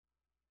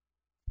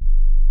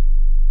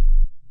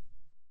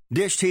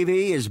Dish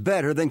TV is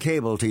better than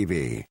cable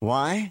TV.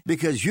 Why?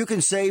 Because you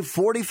can save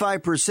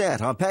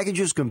 45% on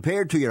packages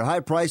compared to your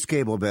high-priced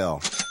cable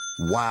bill.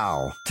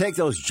 Wow. Take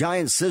those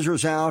giant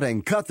scissors out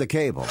and cut the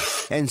cable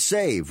and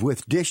save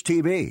with Dish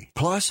TV.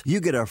 Plus,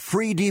 you get a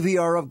free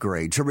DVR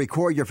upgrade to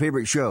record your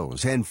favorite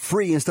shows and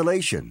free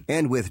installation.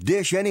 And with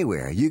Dish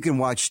Anywhere, you can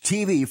watch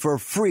TV for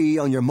free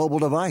on your mobile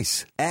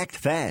device. Act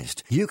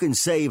fast. You can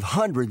save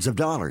hundreds of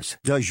dollars.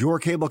 Does your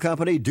cable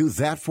company do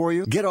that for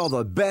you? Get all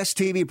the best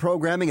TV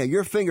programming at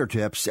your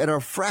fingertips at a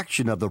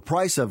fraction of the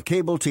price of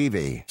cable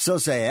TV. So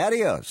say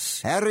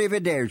adios,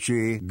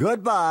 arrivederci,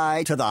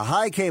 goodbye to the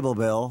high cable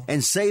bill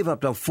and save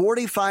up to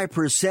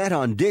 45%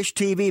 on Dish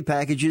TV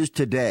packages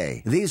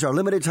today. These are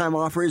limited time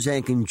offers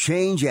and can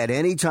change at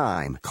any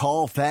time.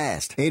 Call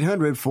fast.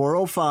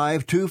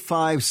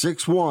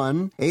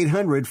 800-405-2561.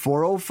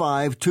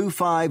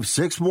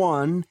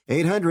 800-405-2561.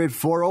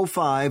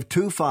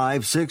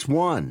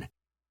 800-405-2561.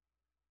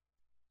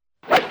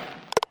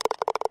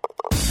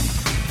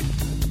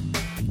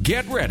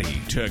 Get ready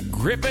to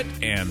grip it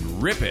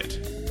and rip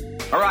it.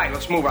 All right,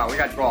 let's move on. We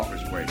got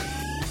golfers waiting.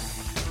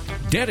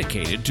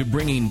 Dedicated to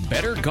bringing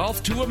better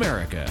golf to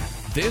America,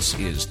 this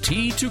is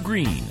Tee to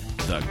Green,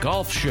 the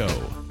golf show.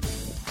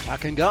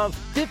 Talking golf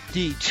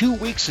 52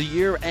 weeks a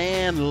year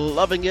and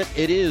loving it.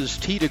 It is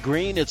Tee to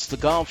Green. It's the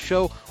golf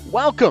show.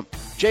 Welcome,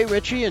 Jay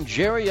Ritchie and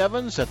Jerry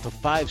Evans at the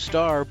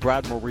 5-star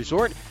Broadmoor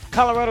Resort,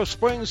 Colorado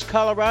Springs,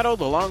 Colorado,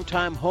 the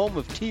longtime home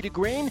of Tee to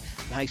Green.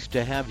 Nice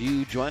to have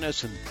you join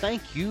us, and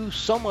thank you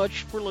so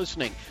much for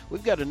listening.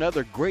 We've got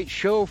another great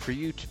show for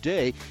you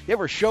today. You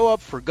ever show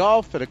up for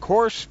golf at a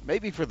course,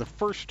 maybe for the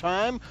first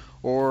time,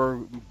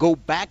 or go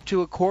back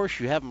to a course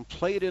you haven't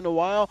played in a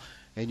while,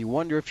 and you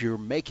wonder if you're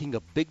making a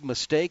big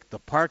mistake? The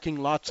parking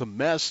lot's a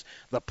mess.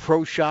 The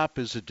pro shop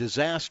is a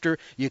disaster.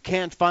 You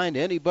can't find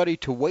anybody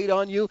to wait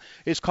on you.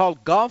 It's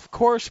called golf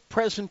course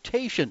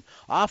presentation.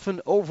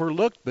 Often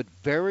overlooked, but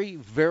very,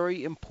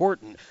 very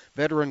important.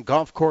 Veteran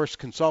golf course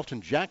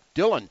consultant Jack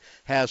Dillon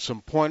has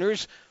some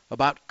pointers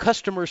about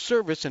customer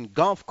service and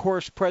golf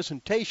course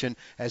presentation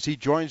as he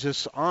joins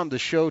us on the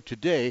show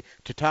today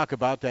to talk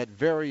about that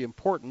very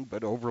important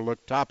but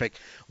overlooked topic.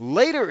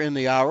 Later in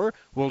the hour,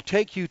 we'll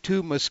take you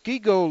to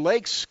Muskego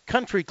Lakes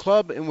Country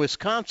Club in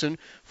Wisconsin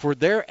for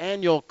their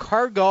annual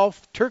Car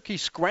Golf Turkey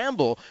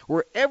Scramble,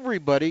 where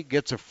everybody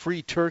gets a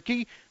free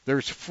turkey,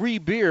 there's free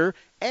beer,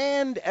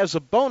 and as a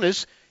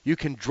bonus, you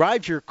can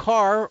drive your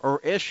car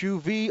or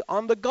SUV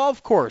on the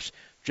golf course.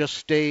 Just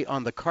stay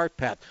on the cart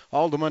path.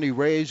 All the money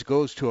raised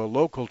goes to a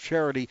local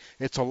charity.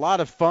 It's a lot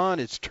of fun.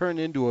 It's turned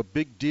into a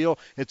big deal.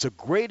 It's a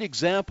great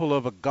example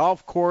of a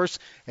golf course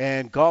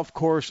and golf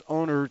course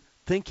owner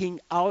thinking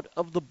out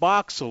of the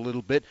box a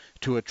little bit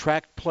to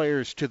attract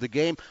players to the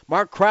game.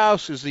 Mark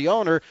Krause is the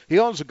owner. He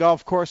owns a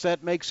golf course.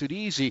 That makes it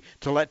easy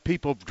to let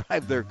people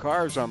drive their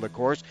cars on the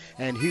course,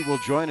 and he will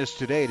join us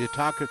today to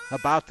talk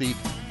about the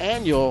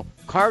annual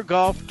Car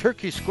Golf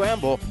Turkey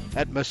Scramble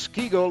at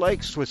Muskego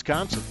Lakes,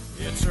 Wisconsin.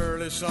 It's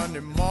early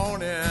Sunday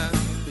morning,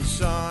 the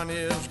sun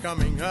is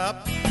coming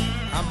up.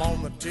 I'm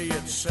on the tee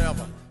at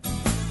 7,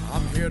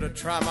 I'm here to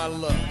try my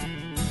luck.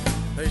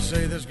 They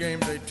say this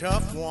game's a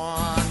tough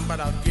one, but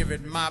I'll give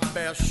it my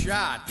best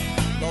shot.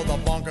 Though the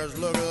bunkers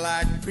look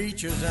like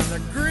beaches and the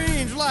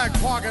greens like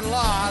parking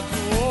lots.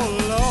 Oh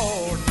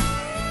Lord,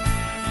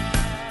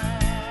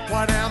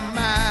 what am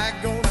I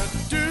gonna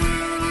do?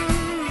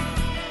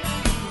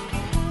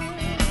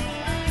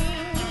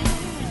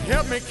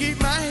 Help me keep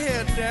my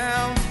head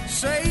down,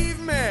 save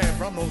me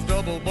from those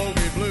double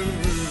bogey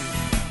blues.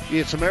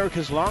 It's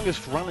America's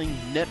longest-running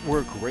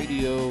network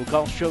radio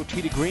golf show,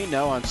 Tee to Green,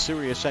 now on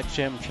Sirius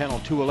XM Channel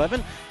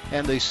 211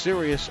 and the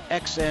Sirius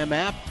XM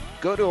app.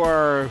 Go to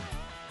our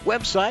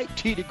website,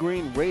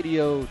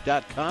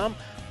 teetogreenradio.com.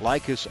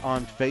 Like us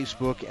on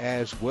Facebook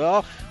as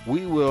well.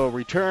 We will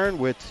return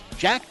with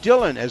Jack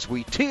Dillon as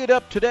we tee it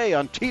up today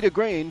on Tee to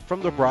Green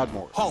from the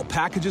Broadmoor. Haul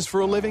packages for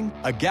a living?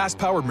 A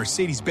gas-powered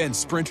Mercedes-Benz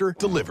Sprinter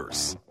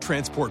delivers.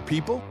 Transport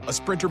people? A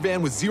Sprinter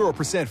van with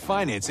 0%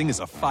 financing is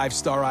a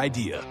 5-star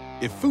idea.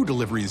 If food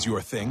delivery is your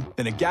thing,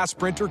 then a gas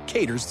Sprinter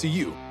caters to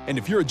you. And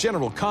if you're a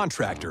general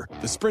contractor,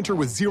 the Sprinter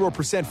with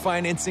 0%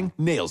 financing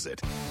nails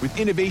it. With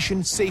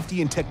innovation,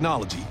 safety, and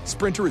technology,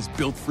 Sprinter is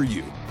built for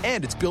you.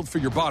 And it's built for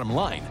your bottom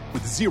line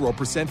with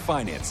 0%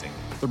 financing.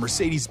 The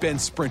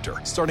Mercedes-Benz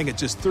Sprinter, starting at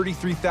just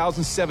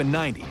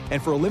 $33,790.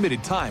 And for a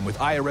limited time with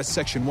IRS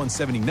Section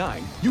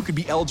 179, you could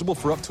be eligible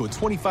for up to a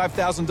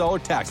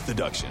 $25,000 tax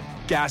deduction.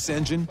 Gas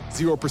engine,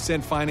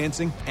 0%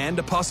 financing, and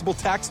a possible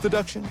tax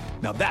deduction?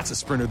 Now that's a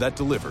Sprinter that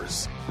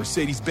delivers.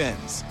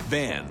 Mercedes-Benz.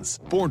 Vans.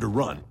 Born to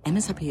run.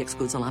 MSRP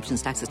excludes all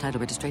options, taxes,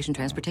 title, registration,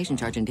 transportation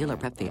charge, and dealer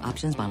prep fee.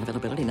 Options, model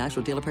availability, and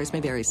actual dealer price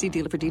may vary. See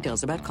dealer for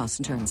details about costs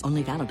and terms.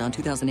 Only valid on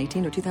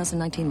 2018 or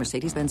 2019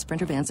 Mercedes-Benz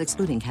Sprinter vans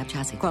excluding cab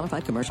chassis.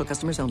 Qualified commercial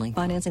customers only.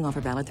 Financing offer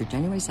valid through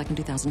January 2nd,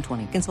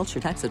 2020. Consult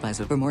your tax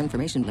advisor. For more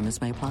information,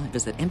 limits may apply.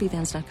 Visit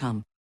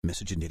mbvans.com.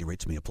 Message and data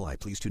rates may apply.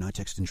 Please do not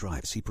text and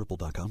drive. See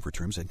purple.com for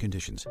terms and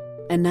conditions.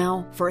 And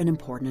now for an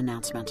important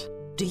announcement.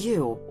 Do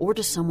you, or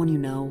does someone you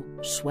know,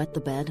 sweat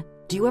the bed?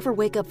 Do you ever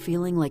wake up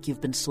feeling like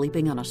you've been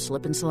sleeping on a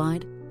slip and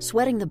slide?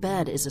 Sweating the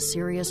bed is a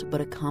serious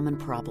but a common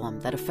problem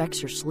that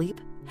affects your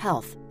sleep,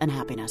 health, and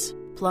happiness.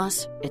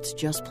 Plus, it's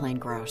just plain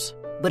gross.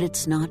 But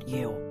it's not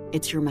you.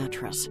 It's your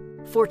mattress.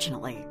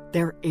 Fortunately,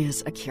 there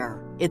is a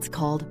cure. It's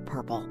called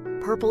Purple.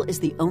 Purple is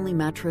the only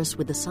mattress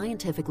with a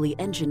scientifically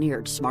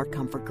engineered smart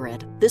comfort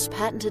grid. This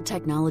patented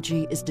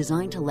technology is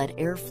designed to let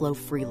air flow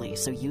freely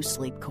so you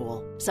sleep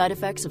cool. Side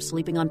effects of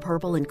sleeping on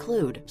Purple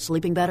include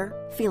sleeping better,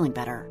 feeling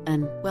better,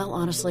 and, well,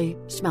 honestly,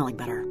 smelling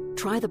better.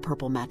 Try the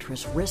Purple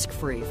mattress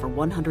risk-free for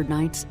 100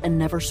 nights and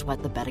never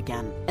sweat the bed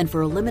again. And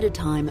for a limited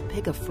time,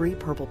 pick a free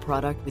Purple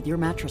product with your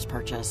mattress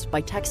purchase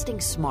by texting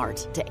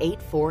SMART to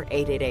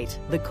 84888.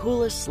 The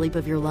coolest sleep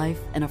of your life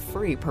and a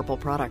free Purple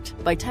product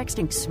by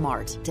texting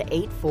SMART to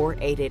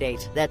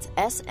 84888. That's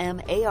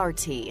SMART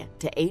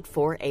to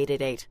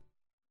 84888.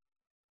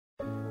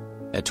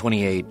 At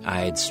 28, I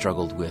had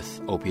struggled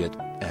with opiate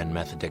and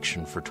meth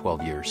addiction for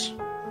 12 years.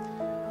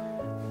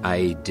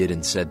 I did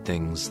and said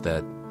things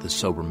that the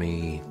sober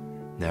me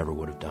never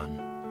would have done.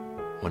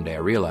 One day I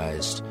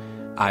realized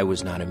I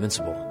was not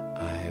invincible.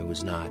 I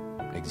was not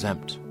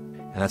exempt.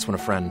 And that's when a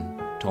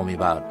friend told me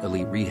about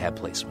Elite Rehab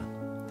Placement.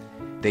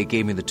 They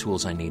gave me the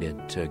tools I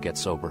needed to get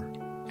sober,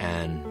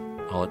 and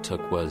all it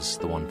took was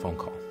the one phone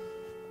call.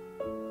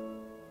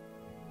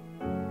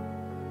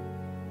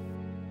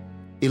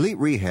 Elite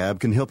Rehab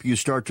can help you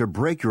start to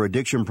break your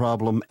addiction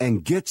problem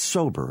and get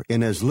sober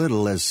in as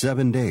little as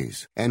 7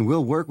 days. And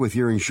we'll work with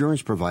your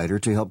insurance provider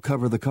to help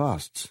cover the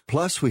costs.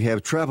 Plus, we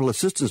have travel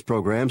assistance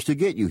programs to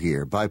get you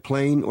here by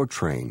plane or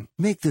train.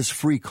 Make this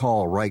free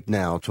call right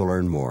now to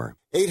learn more.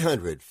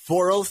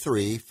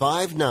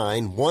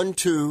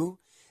 800-403-5912.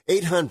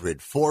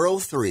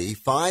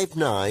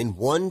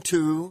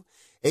 800-403-5912.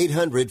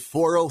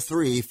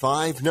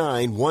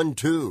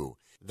 800-403-5912.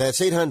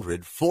 That's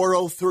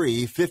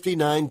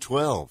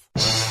 800-403-5912.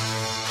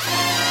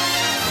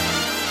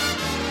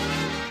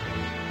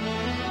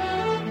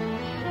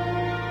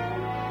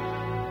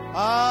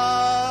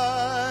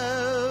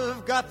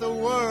 I've got the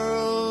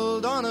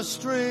world on a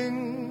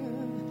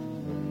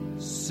string,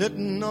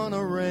 sitting on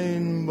a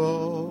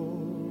rainbow.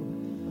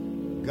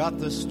 Got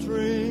the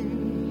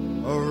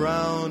string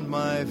around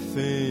my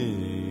finger.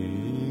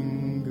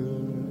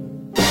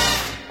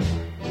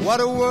 What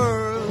a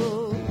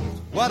world,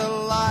 what a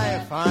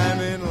life,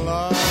 I'm in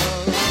love.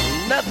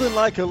 Nothing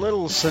like a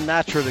little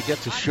Sinatra to get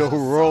the show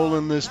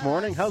rolling this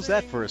morning. How's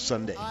that for a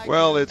Sunday?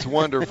 Well, it's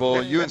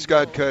wonderful. You and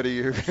Scott Cuddy,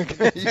 you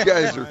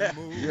guys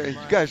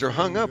are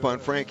hung up on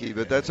Frankie,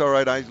 but that's all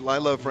right. I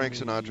love Frank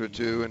Sinatra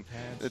too, and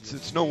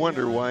it's no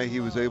wonder why he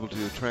was able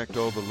to attract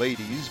all the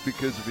ladies,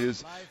 because of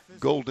his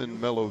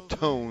golden mellow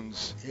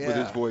tones with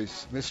his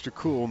voice. Mr.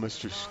 Cool,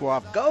 Mr.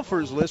 Suave.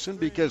 Golfers listen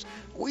because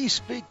we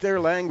speak their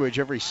language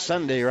every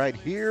Sunday right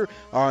here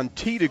on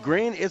Tee to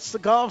Green. It's the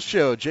Golf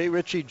Show. Jay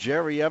Ritchie,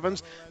 Jerry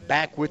Evans,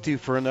 back with you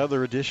for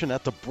another edition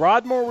at the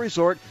Broadmoor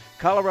Resort,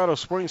 Colorado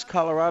Springs,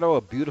 Colorado.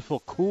 A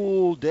beautiful,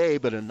 cool day,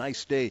 but a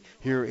nice day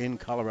here in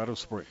Colorado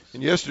Springs.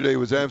 And yesterday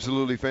was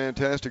absolutely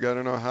fantastic. I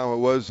don't know how it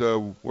was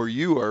where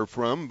you are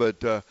from,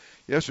 but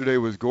yesterday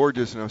was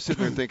gorgeous, and I was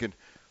sitting there thinking,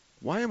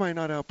 why am I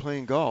not out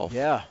playing golf?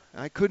 Yeah.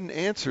 I couldn't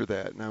answer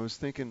that, and I was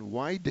thinking,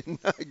 why didn't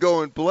I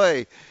go and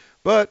play?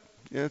 But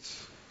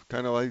it's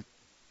kind of like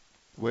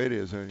the way it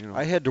is.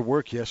 I had to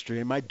work yesterday,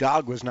 and my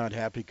dog was not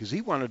happy because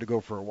he wanted to go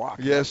for a walk.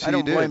 Yes, I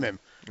don't blame him.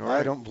 Right.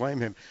 I don't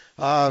blame him.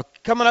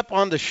 Coming up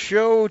on the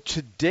show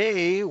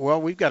today,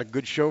 well, we've got a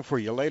good show for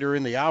you later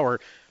in the hour.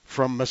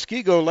 From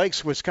Muskego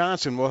Lakes,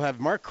 Wisconsin, we'll have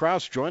Mark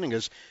Krause joining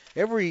us.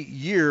 Every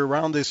year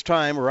around this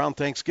time, around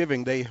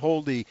Thanksgiving, they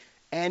hold the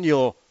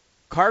annual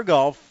Car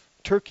Golf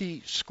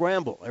Turkey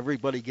Scramble.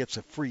 Everybody gets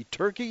a free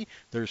turkey,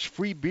 there's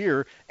free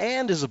beer,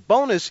 and as a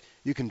bonus,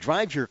 you can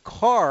drive your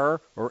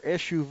car or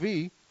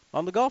SUV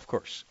on the golf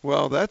course.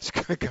 Well, that's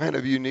kind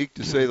of unique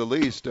to say the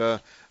least.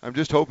 I'm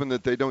just hoping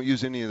that they don't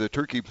use any of the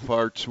turkey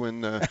parts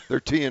when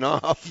they're teeing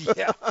off.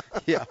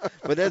 Yeah.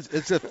 But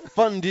it's a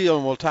fun deal,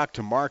 and we'll talk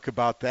to Mark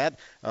about that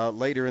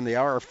later in the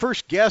hour. Our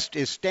first guest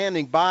is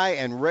standing by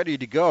and ready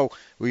to go.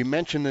 We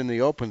mentioned in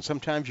the open,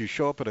 sometimes you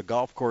show up at a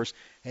golf course,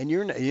 and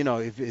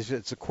if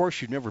it's a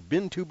course you've never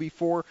been to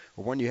before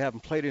or one you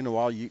haven't played in a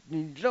while, you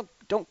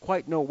don't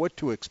quite know what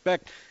to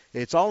expect.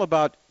 It's all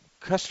about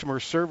customer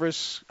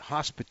service,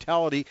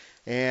 hospitality,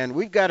 and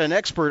we've got an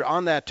expert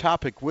on that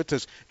topic with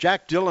us.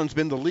 Jack Dillon's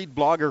been the lead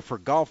blogger for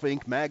Golf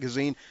Inc.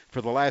 magazine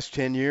for the last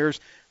 10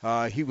 years.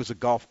 He was a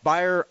golf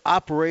buyer,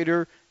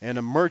 operator, and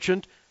a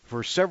merchant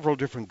for several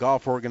different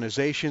golf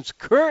organizations.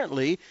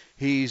 Currently,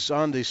 he's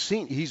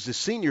the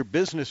senior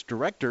business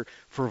director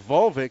for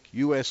Volvic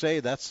USA.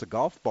 That's the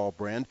golf ball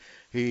brand.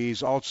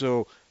 He's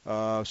also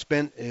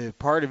spent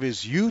part of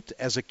his youth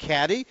as a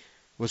caddy,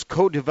 was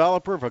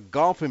co-developer of a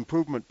golf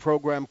improvement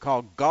program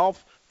called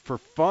Golf for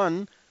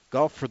Fun,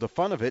 Golf for the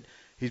Fun of It.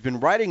 He's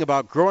been writing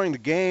about growing the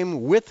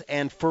game with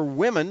and for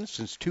women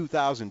since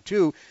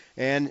 2002,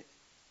 and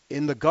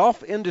in the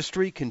golf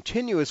industry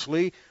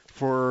continuously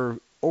for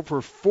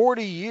over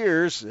 40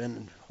 years,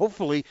 and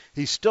hopefully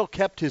he's still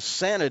kept his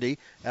sanity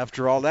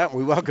after all that.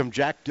 We welcome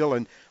Jack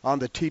Dillon on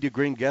the Tee to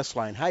Green guest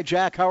line. Hi,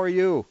 Jack. How are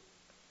you?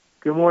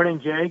 Good morning,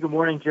 Jay. Good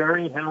morning,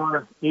 Jerry. How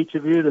are each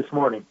of you this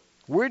morning?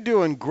 We're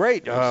doing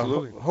great.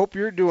 Absolutely. Hope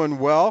you're doing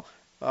well.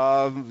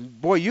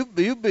 Boy,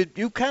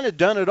 you've kind of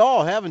done it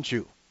all, haven't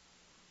you?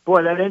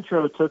 Boy, that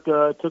intro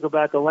took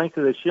about the length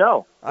of the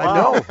show.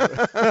 Wow.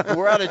 I know.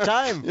 We're out of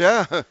time.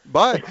 Yeah.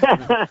 Bye.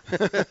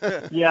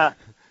 Yeah,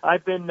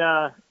 I've been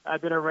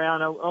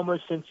around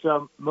almost since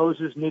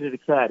Moses needed a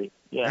caddy.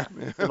 Yeah,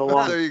 it's been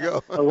There you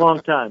go. A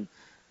long time.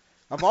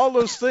 Of all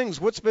those things,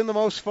 what's been the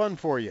most fun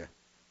for you?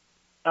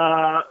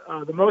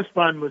 The most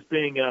fun was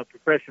being a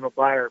professional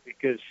buyer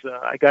because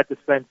I got to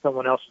spend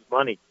someone else's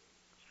money.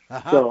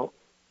 Uh-huh. So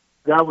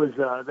that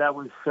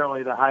was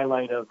certainly the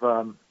highlight of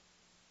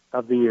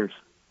the years.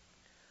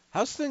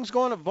 How's things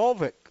going at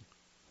Volvic?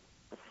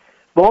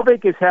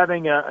 Volvic is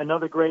having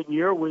another great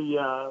year. We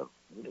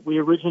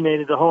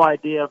originated the whole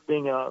idea of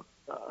being a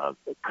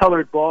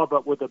colored ball,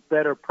 but with a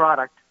better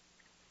product,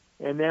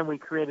 and then we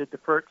created the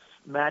first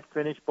matte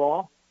finish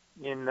ball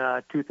in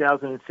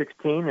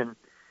 2016, and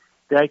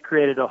that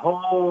created a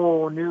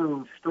whole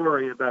new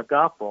story about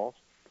golf balls.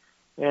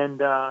 And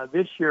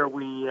this year,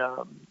 we,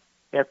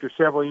 after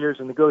several years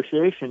of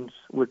negotiations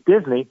with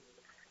Disney,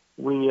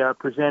 we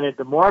presented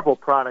the marble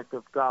product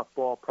of golf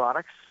ball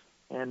products,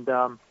 and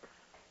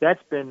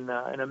that's been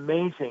an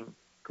amazing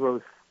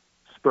growth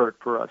spurt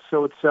for us.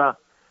 So it's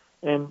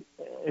and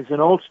as an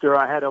oldster,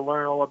 I had to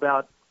learn all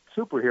about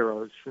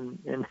superheroes,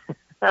 and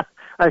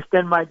I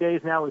spend my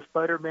days now with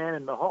Spider-Man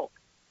and the Hulk.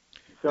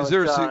 So is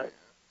there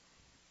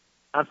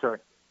I'm sorry.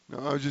 No,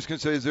 I was just going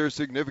to say, is there a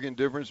significant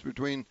difference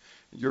between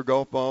your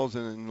golf balls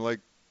and like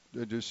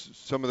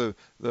just some of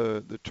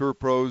the Tour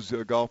Pros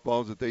golf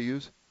balls that they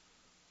use?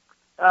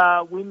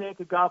 We make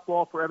a golf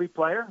ball for every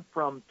player,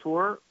 from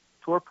tour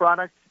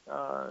product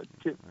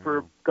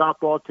for golf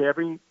ball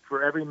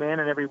for every man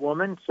and every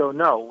woman. So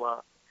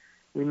no,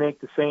 we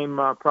make the same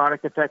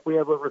product. In fact, we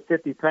have over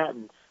 50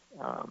 patents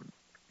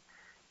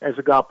as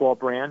a golf ball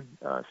brand,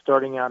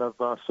 starting out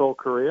of Seoul,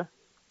 Korea.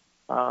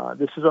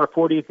 This is our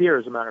 40th year,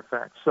 as a matter of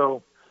fact.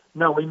 So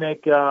no, we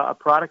make a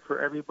product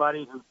for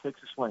everybody who takes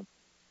a swing.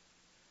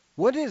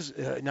 What is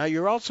now?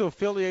 You're also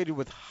affiliated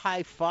with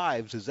High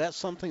Fives. Is that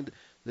something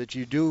that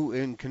you do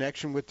in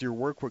connection with your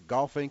work with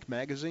Golf Inc.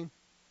 magazine?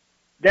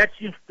 That's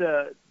just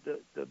the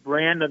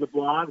brand of the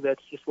blog.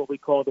 That's just what we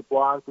call the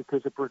blog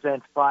because it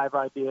presents 5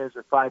 ideas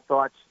or 5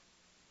 thoughts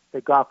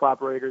that golf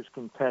operators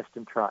can test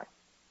and try.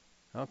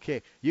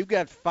 Okay. You've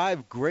got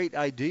 5 great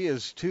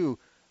ideas, too,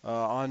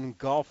 on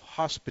golf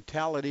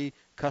hospitality,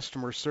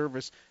 customer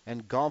service,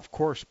 and golf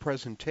course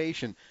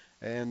presentation.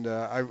 And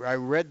I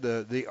read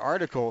the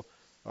article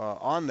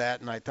on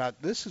that, and I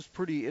thought, this is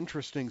pretty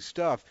interesting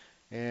stuff,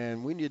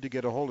 and we need to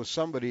get a hold of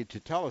somebody to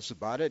tell us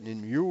about it.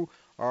 And you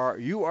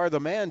are the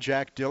man,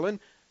 Jack Dillon,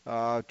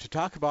 to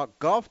talk about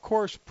golf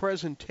course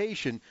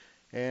presentation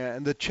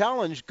and the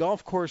challenge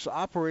golf course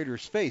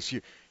operators face.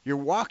 You're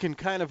walking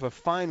kind of a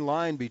fine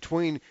line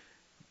between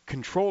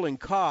controlling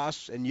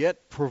costs and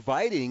yet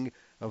providing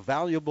a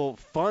valuable,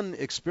 fun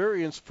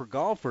experience for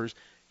golfers.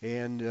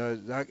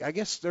 And I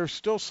guess there's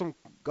still some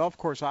golf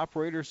course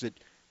operators that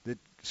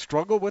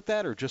struggle with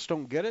that or just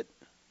don't get it.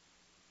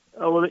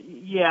 Oh, well,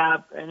 yeah,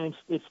 and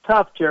it's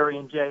tough, Jerry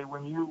and Jay,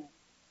 when you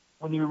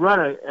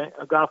run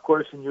a golf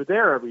course and you're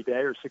there every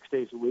day or 6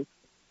 days a week.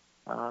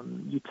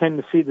 You tend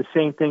to see the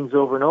same things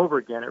over and over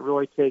again. It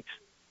really takes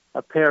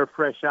a pair of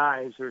fresh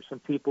eyes or some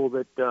people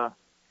that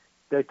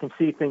can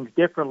see things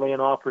differently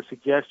and offer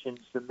suggestions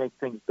to make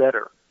things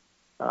better.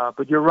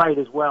 But you're right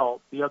as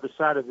well. The other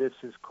side of this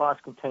is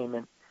cost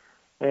containment.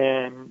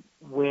 And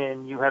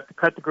when you have to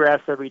cut the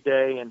grass every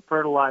day and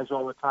fertilize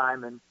all the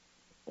time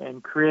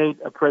and create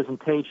a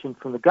presentation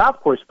from the golf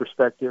course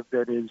perspective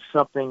that is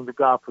something the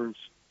golfers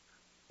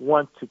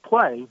want to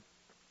play,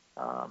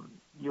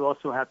 you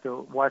also have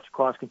to watch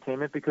cost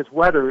containment because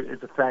weather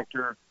is a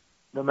factor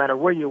no matter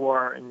where you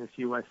are in this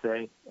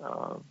USA.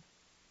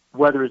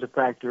 Weather is a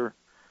factor,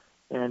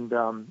 and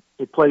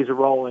it plays a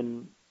role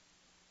in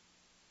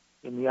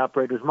the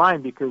operator's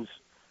mind because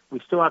we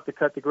still have to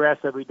cut the grass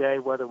every day,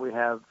 whether we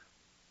have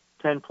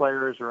 10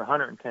 players or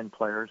 110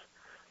 players.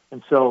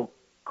 And so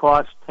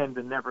costs tend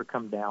to never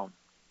come down.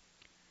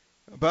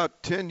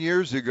 About 10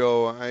 years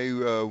ago,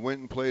 I went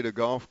and played a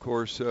golf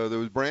course that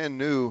was brand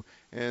new,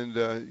 and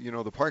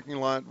the parking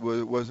lot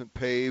wasn't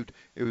paved.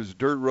 It was a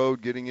dirt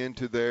road getting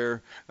into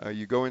there.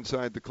 You go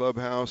inside the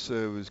clubhouse.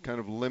 It was kind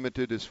of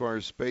limited as far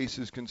as space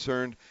is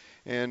concerned.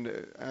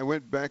 And I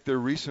went back there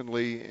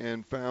recently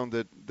and found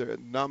that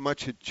not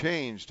much had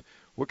changed.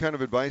 What kind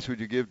of advice would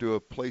you give to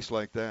a place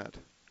like that?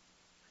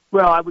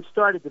 Well, I would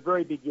start at the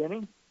very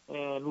beginning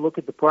and look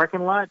at the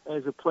parking lot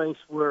as a place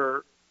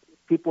where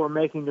people are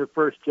making their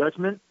first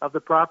judgment of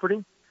the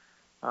property.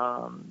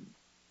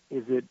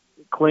 Is it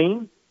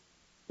clean?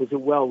 Is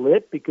it well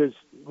lit? Because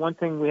one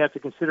thing we have to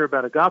consider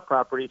about a golf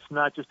property, it's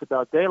not just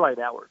about daylight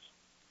hours.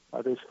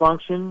 There's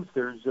functions,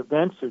 there's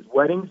events, there's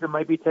weddings that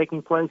might be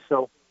taking place.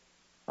 So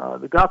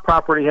The golf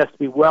property has to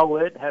be well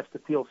lit, has to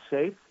feel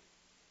safe,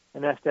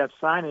 and has to have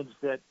signage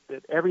that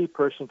every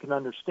person can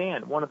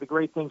understand. One of the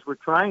great things we're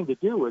trying to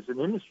do as an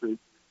industry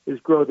is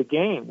grow the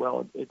game.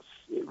 Well, it's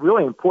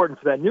really important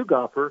for that new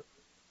golfer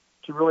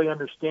to really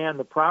understand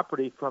the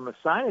property from a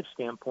signage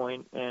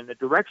standpoint and a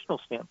directional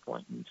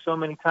standpoint. And so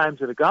many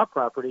times at a golf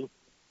property,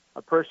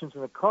 a person's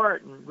in the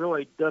cart and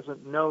really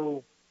doesn't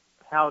know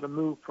how to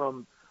move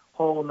from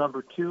hole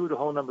number 2 to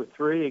hole number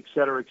 3, et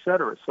cetera, et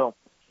cetera. So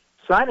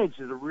signage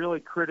is a really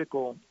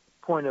critical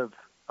point of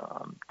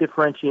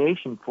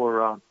differentiation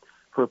for a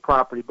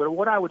property. But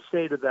what I would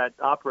say to that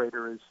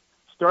operator is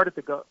start at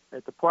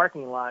the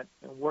parking lot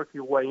and work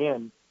your way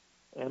in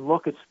and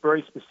look at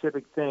very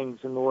specific things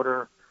in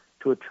order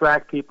to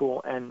attract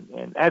people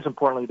and as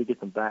importantly, to get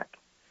them back.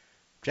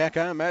 Jack,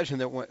 I imagine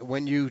that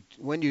when you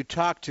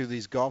talk to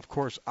these golf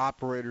course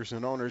operators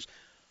and owners,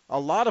 a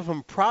lot of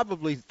them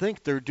probably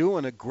think they're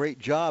doing a great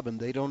job and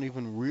they don't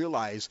even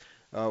realize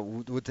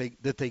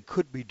that they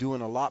could be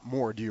doing a lot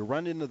more. Do you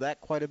run into that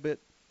quite a bit?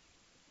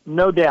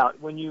 No doubt.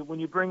 When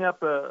you bring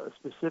up a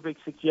specific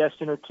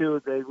suggestion or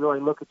two, they really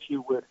look at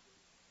you with,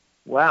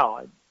 wow,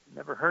 I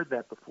never heard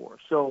that before.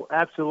 So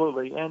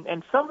absolutely.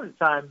 And some of the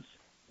times,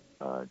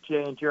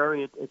 Jay and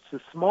Jerry, it's the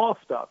small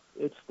stuff.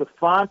 It's the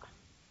font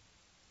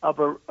of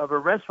a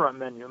restaurant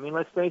menu. I mean,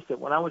 let's face it,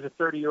 when I was a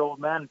 30-year-old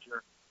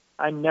manager,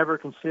 I never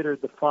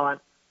considered the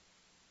font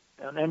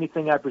on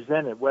anything I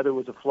presented, whether it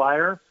was a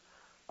flyer,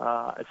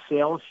 a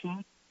sales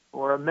sheet,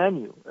 or a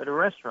menu at a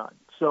restaurant.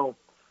 So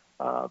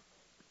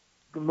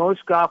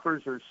most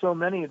golfers, or so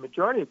many, the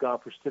majority of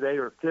golfers today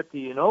are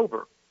 50 and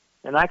over.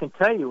 And I can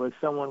tell you, as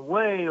someone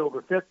way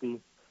over 50,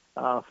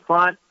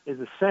 font is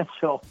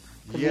essential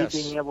to me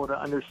being able to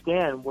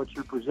understand what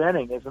you're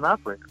presenting as an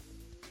operator.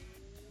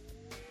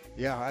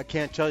 Yeah, I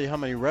can't tell you how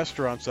many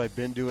restaurants I've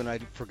been to, and I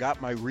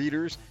forgot my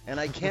readers, and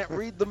I can't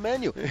read the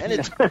menu, and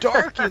it's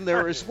dark in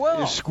there as well.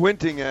 You're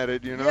squinting at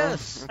it, you know.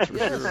 Yes, that's for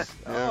yes. Sure.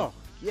 Oh,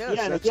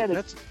 yes. Yeah,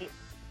 That's a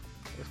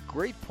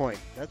great point.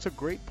 That's a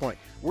great point.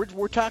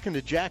 We're talking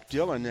to Jack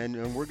Dillon,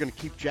 and we're going to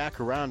keep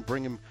Jack around,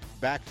 bring him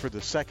back for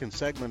the second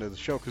segment of the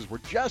show, because we're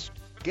just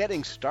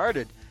getting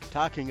started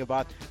talking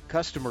about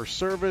customer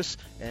service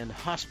and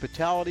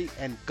hospitality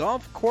and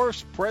golf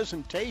course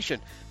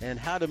presentation and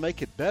how to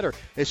make it better,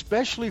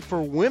 especially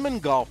for women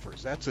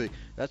golfers. That's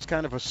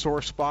kind of a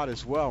sore spot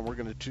as well. We're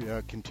going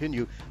to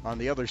continue on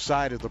the other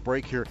side of the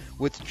break here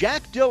with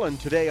Jack Dillon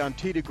today on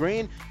Tee to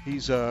Green.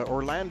 He's an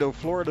Orlando,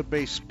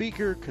 Florida-based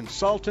speaker,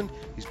 consultant.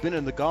 He's been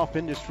in the golf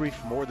industry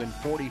for more than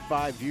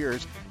 45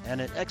 years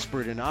and an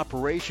expert in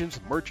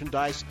operations,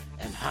 merchandise,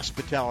 and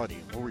hospitality.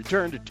 We'll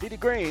return to Tee to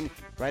Green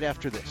right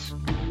after this.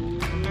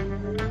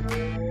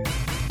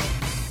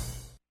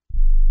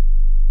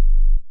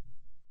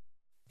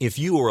 If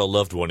you or a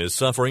loved one is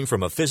suffering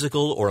from a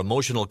physical or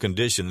emotional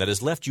condition that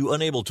has left you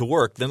unable to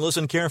work, then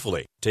listen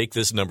carefully. Take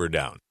this number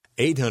down,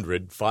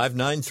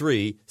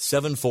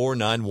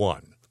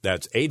 800-593-7491.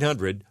 That's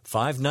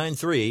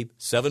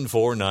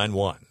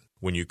 800-593-7491.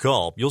 When you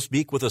call, you'll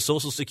speak with a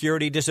Social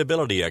Security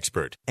disability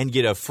expert and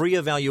get a free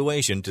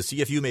evaluation to see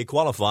if you may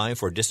qualify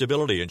for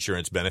disability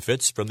insurance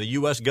benefits from the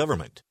U.S.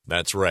 government.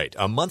 That's right,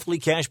 a monthly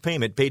cash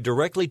payment paid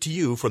directly to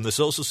you from the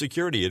Social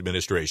Security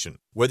Administration.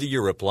 Whether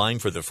you're applying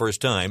for the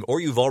first time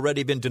or you've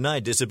already been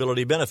denied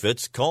disability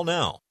benefits, call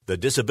now. The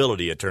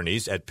disability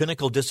attorneys at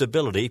Pinnacle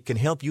Disability can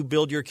help you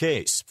build your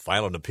case,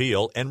 file an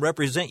appeal, and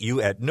represent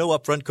you at no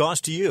upfront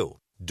cost to you.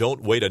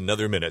 Don't wait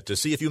another minute to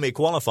see if you may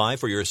qualify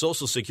for your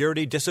Social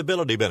Security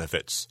disability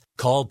benefits.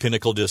 Call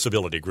Pinnacle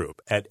Disability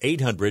Group at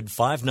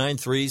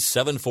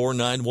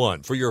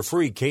 800-593-7491 for your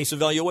free case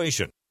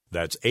evaluation.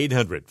 That's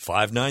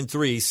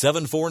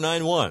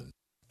 800-593-7491.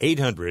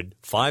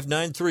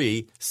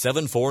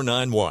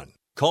 800-593-7491.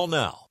 Call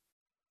now.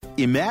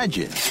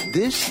 Imagine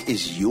this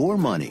is your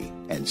money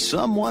and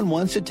someone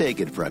wants to take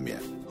it from you.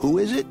 Who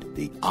is it?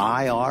 The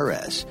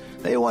IRS.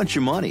 They want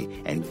your money,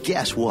 and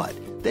guess what?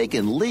 They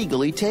can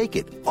legally take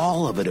it,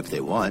 all of it if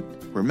they want.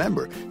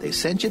 Remember, they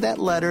sent you that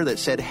letter that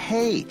said,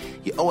 hey,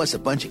 you owe us a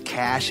bunch of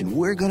cash and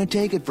we're going to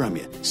take it from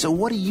you. So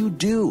what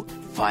do?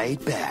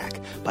 Fight back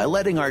by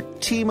letting our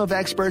team of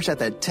experts at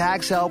the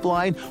Tax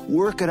Helpline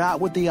work it out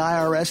with the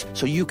IRS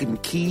so you can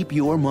keep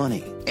your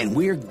money. And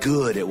we're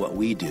good at what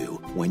we do.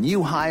 When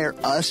you hire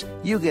us,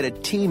 you get a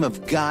team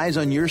of guys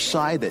on your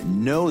side that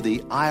know the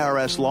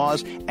IRS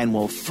laws and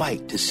will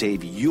fight to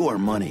save your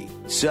money.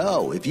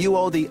 So, if you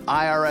owe the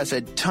IRS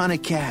a ton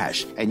of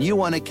cash and you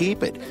want to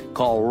keep it,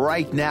 call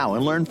right now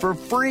and learn for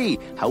free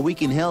how we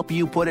can help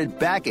you put it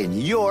back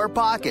in your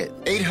pocket.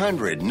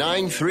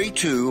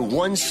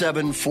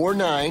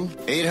 800-932-1749.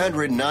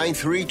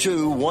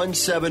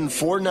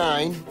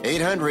 800-932-1749.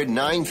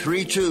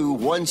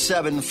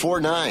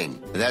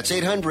 800-932-1749. That's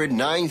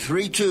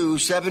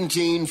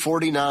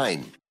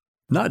 800-932-1749.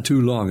 Not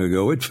too long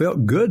ago, it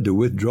felt good to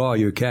withdraw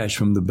your cash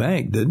from the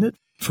bank, didn't it?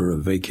 For a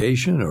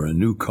vacation or a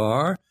new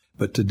car.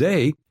 But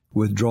today,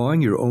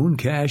 withdrawing your own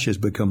cash has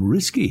become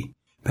risky.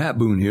 Pat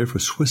Boone here for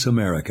Swiss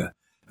America.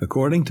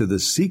 According to The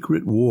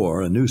Secret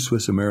War, a new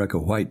Swiss America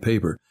white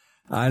paper,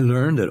 I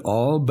learned that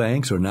all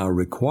banks are now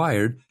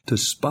required to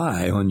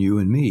spy on you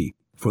and me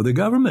for the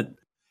government,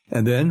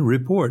 and then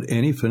report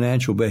any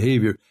financial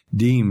behavior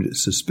deemed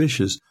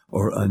suspicious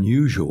or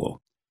unusual.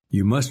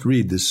 You must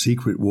read The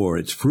Secret War.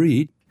 It's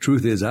free.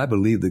 Truth is, I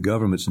believe the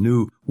government's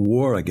new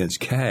war against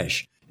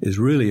cash is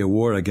really a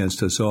war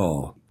against us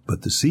all.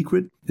 But the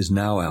secret is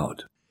now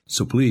out.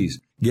 So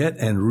please, get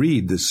and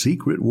read The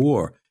Secret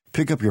War.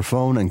 Pick up your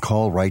phone and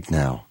call right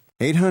now.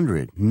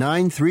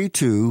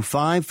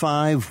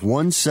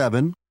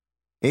 800-932-5517.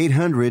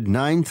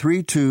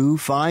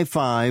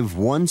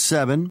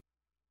 800-932-5517.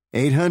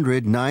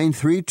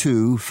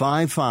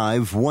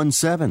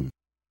 800-932-5517.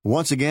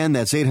 Once again,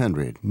 that's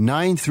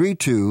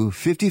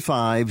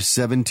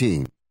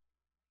 800-932-5517.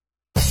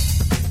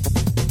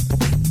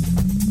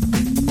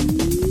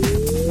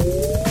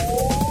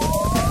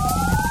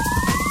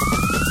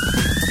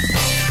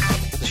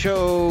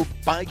 Show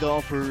by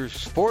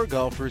golfers for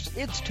golfers.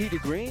 It's Tee to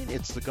Green.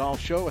 It's the golf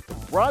show at the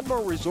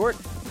Broadmoor Resort,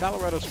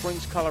 Colorado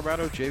Springs,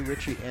 Colorado. Jay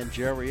Ritchie and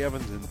Jerry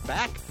Evans, and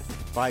back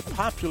by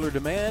popular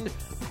demand,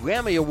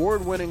 Grammy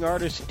award-winning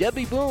artist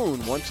Debbie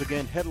Boone once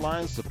again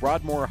headlines the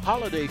Broadmoor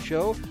Holiday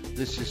Show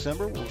this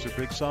December. What was her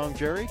big song,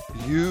 Jerry?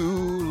 You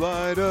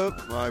light up.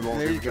 I won't.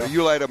 There you go.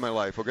 You light up my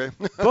life. Okay.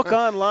 Book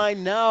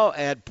online now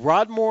at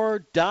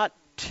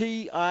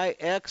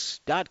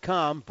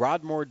Broadmoor.tix.com.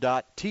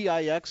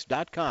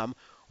 Broadmoor.tix.com.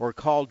 Or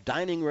call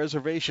dining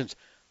reservations.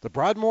 The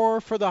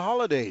Broadmoor for the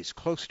holidays,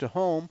 close to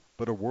home,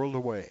 but a world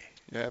away.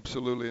 Yeah,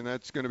 absolutely, and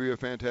that's going to be a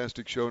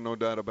fantastic show, no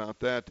doubt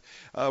about that.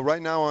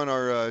 Right now on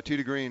our Tee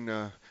to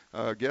Green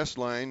guest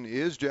line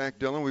is Jack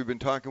Dillon. We've been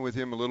talking with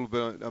him a little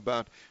bit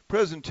about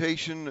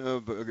presentation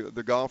of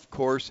the golf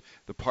course,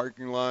 the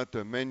parking lot,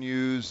 the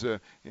menus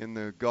in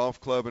the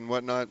golf club and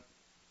whatnot.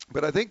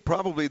 But I think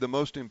probably the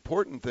most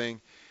important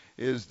thing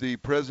is the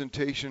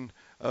presentation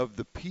of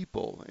the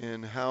people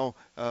and how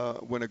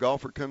when a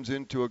golfer comes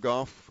into a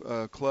golf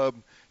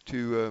club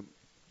to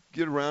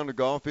get around to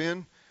golf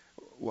in,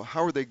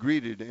 how are they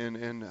greeted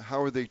and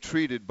how are they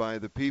treated by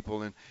the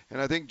people? And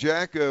I think,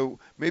 Jack,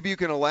 maybe you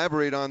can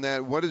elaborate on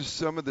that. What is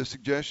some of the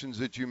suggestions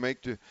that you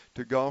make to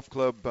golf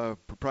club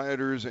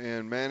proprietors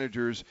and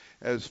managers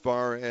as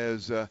far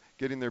as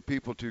getting their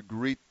people to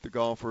greet the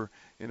golfer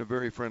in a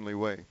very friendly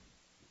way?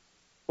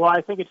 Well,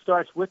 I think it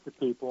starts with the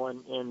people,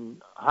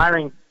 and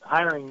hiring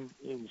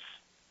is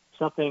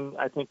something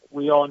I think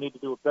we all need to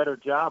do a better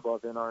job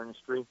of in our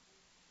industry.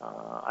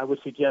 I would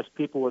suggest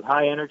people with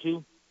high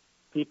energy,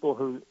 people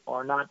who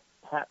are not,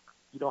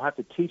 you don't have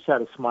to teach how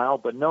to smile,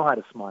 but know how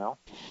to smile,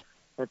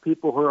 and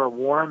people who are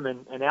warm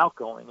and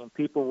outgoing, and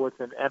people with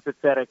an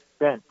empathetic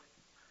bent.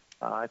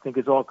 I think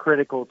is all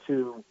critical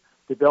to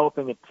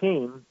developing a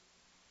team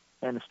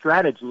and a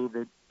strategy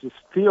that just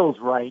feels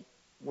right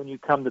when you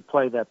come to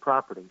play that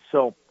property.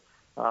 So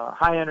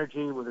high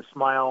energy with a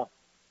smile.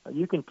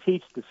 You can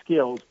teach the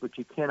skills, but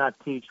you cannot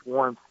teach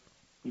warmth,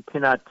 you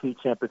cannot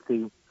teach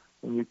empathy,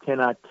 and you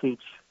cannot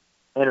teach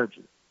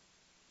energy.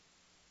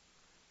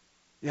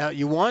 Yeah,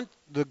 you want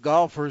the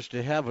golfers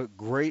to have a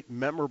great,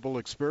 memorable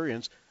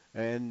experience,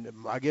 and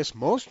I guess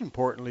most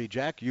importantly,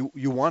 Jack, you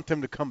want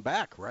them to come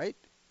back, right?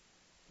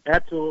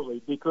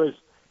 Absolutely, because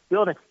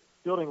building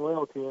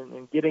loyalty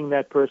and getting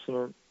that person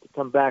to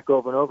come back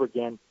over and over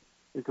again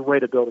is the way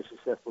to build a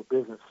successful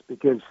business.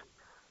 Because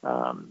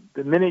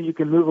the minute you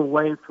can move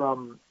away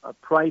from a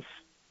price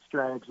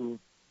strategy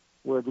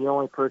where the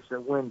only person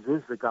that wins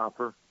is the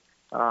golfer,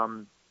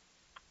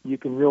 you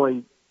can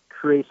really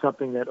create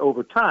something that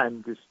over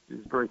time just is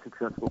very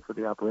successful for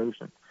the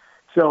operation.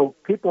 So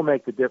people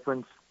make the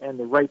difference, and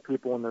the right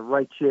people in the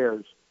right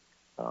chairs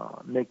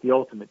make the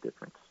ultimate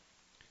difference.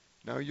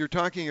 Now, you're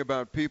talking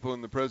about people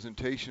in the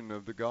presentation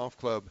of the golf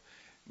club.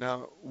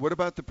 Now, what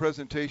about the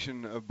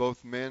presentation of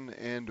both men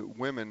and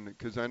women?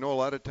 Because I know a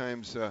lot of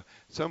times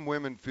some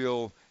women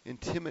feel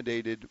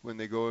intimidated when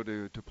they go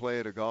to play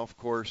at a golf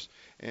course.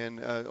 And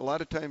a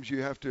lot of times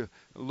you have to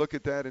look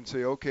at that and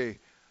say, okay,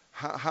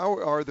 how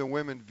are the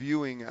women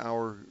viewing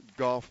our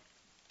golf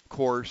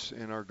course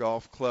and our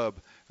golf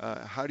club?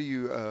 How do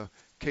you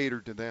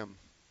cater to them?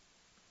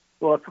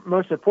 Well, the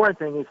most important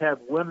thing is have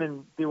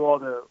women do all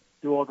the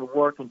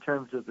work in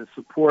terms of the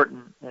support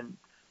and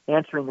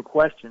answering the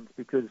questions,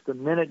 because the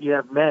minute you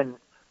have men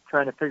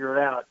trying to figure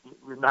it out,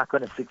 you're not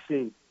going to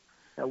succeed.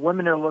 Now,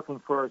 women are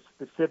looking for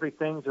specific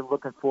things. They're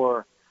looking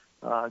for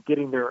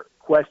getting their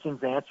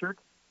questions answered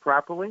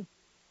properly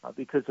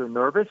because they're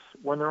nervous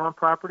when they're on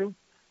property.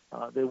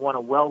 They want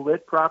a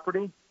well-lit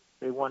property.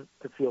 They want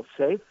to feel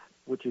safe,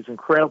 which is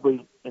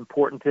incredibly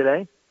important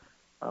today.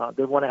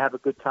 They want to have a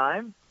good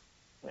time,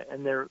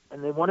 and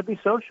they want to be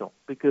social,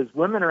 because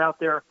women are out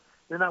there.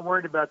 They're not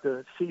worried about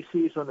the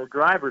CCs on their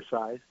driver's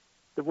side.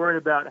 They're worried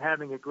about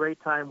having a great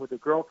time with their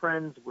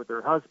girlfriends, with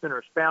their husband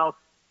or spouse,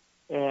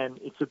 and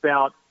it's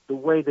about the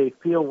way they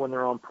feel when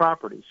they're on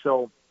property.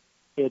 So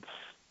it's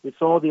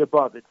all the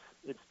above. It's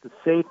the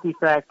safety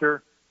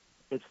factor,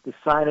 it's the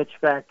signage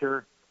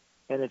factor,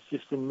 and it's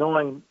just in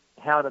knowing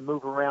how to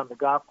move around the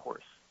golf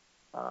course.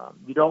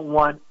 You don't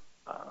want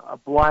a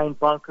blind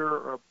bunker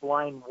or a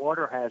blind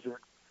water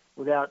hazard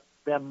without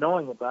them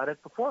knowing about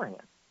it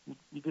beforehand.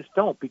 You just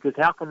don't, because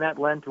how can that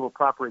lend to a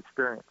proper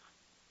experience?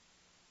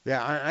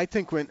 Yeah, I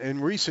think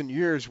in recent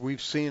years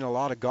we've seen a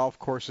lot of golf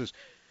courses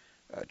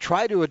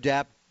try to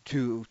adapt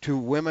to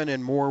women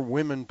and more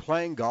women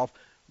playing golf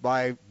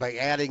by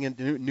adding a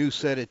new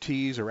set of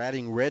tees or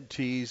adding red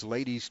tees,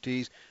 ladies'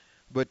 tees.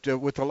 But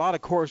with a lot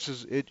of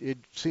courses, it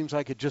seems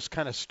like it just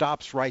kind of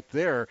stops right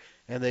there,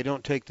 and they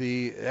don't take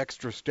the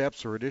extra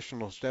steps or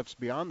additional steps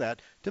beyond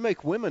that to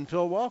make women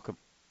feel welcome.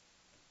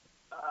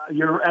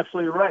 You're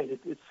absolutely right.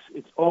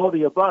 It's all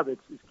the above.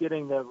 It's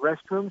getting the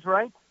restrooms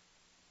right.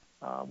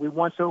 We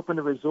once opened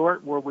a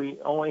resort where we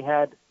only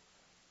had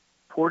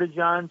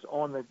porta-johns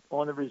on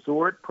the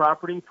resort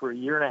property for a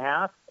year and a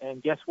half,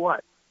 and guess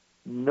what?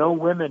 No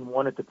women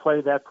wanted to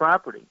play that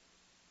property.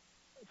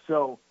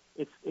 So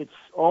it's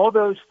all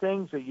those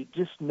things that you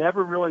just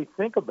never really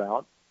think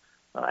about,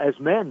 as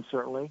men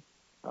certainly,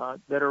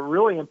 that are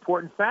really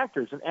important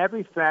factors, and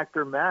every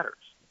factor matters.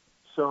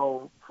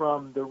 So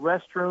from the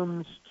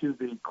restrooms to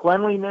the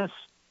cleanliness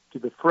to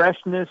the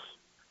freshness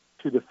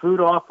to the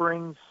food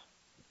offerings,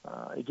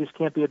 it just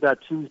can't be about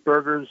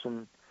cheeseburgers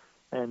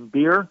and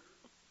beer.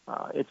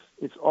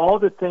 It's all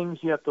the things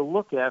you have to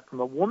look at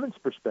from a woman's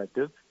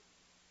perspective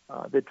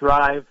that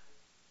drive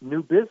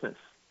new business.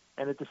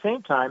 And at the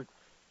same time,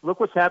 look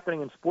what's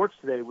happening in sports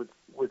today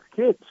with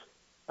kids.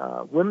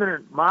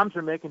 Moms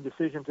are making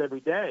decisions every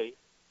day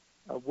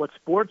of what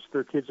sports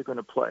their kids are going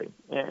to play,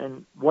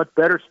 and what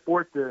better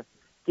sport to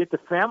get the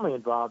family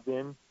involved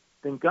in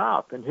than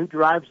golf. And who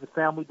drives the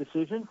family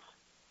decisions?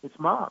 It's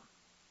mom.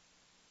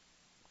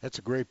 That's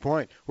a great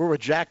point. We're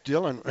with Jack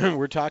Dillon.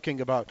 We're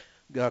talking about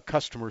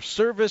customer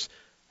service,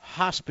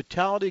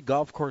 hospitality,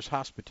 golf course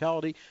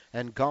hospitality,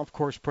 and golf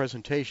course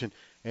presentation.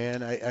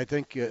 And I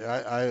think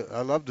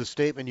I love the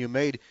statement you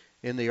made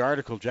in the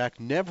article, Jack.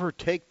 Never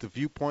take the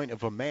viewpoint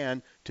of a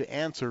man to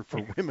answer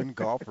for women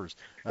golfers.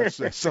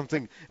 That's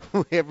something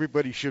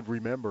everybody should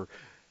remember.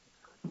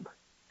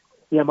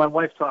 Yeah, my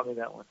wife taught me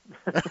that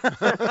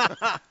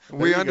one.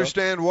 We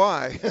understand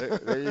why.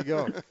 There you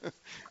go.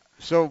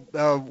 So,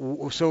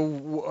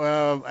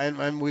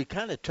 and we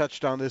kind of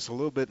touched on this a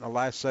little bit in the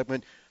last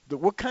segment.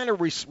 What kind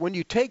of when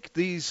you take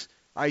these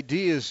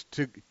ideas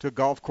to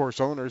golf course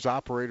owners,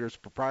 operators,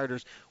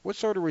 proprietors, what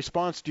sort of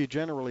response do you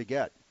generally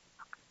get?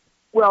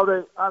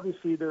 Well,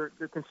 obviously they're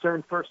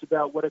concerned first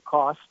about what it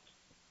costs,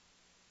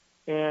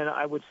 and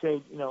I would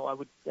say,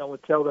 I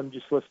would tell them,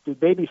 just let's do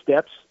baby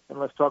steps and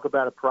let's talk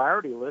about a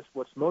priority list.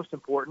 What's most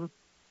important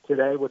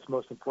today? What's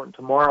most important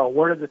tomorrow?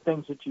 What are the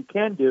things that you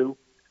can do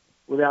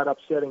without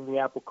upsetting the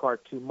apple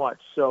cart too much?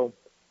 So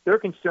their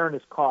concern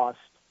is cost,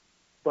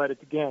 but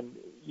again,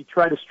 you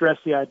try to stress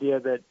the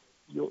idea that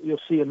you'll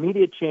see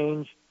immediate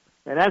change,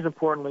 and as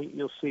importantly,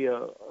 you'll see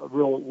a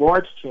real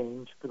large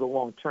change for the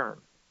long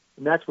term.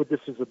 And that's what this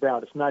is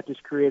about. It's not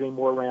just creating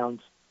more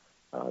rounds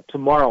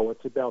tomorrow.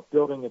 It's about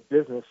building a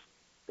business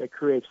that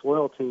creates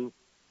loyalty,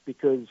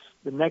 because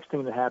the next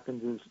thing that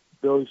happens is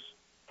those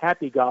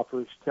happy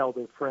golfers tell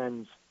their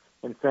friends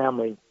and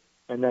family,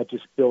 and that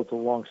just builds a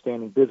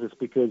long-standing business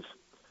because,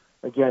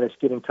 again, it's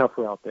getting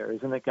tougher out there,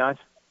 isn't it, guys?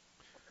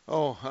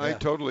 Oh, I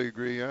totally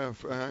agree.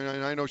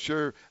 I know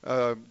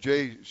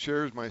Jay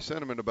shares my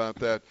sentiment about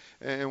that.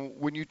 And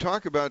when you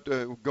talk about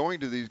going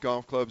to these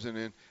golf clubs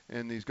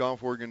and these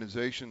golf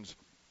organizations,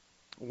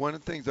 one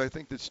of the things I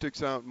think that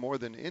sticks out more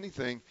than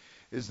anything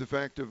is the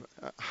fact of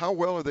how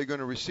well are they going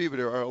to receive it.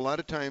 Or a lot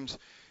of times,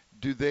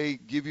 do they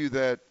give you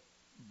that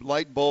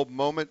light bulb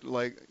moment,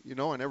 like,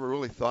 I never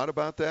really thought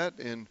about that,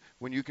 and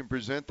when you can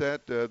present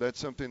that, that's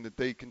something that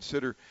they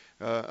consider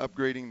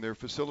upgrading their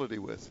facility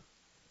with.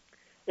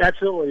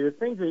 Absolutely. The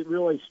things that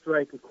really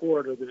strike a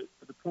chord are the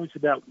points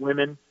about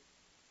women,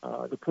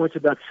 the points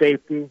about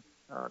safety,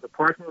 the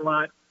parking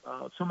lot.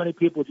 So many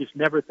people just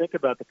never think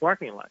about the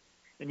parking lot,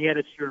 and yet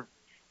it's your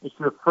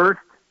first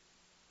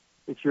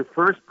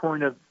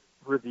point of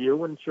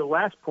review, and it's your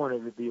last point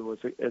of review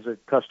as a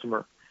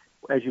customer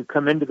as you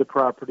come into the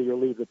property or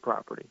leave the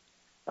property.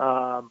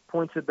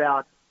 Points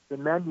about the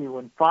menu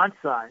and font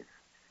size.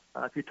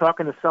 If you're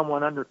talking to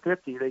someone under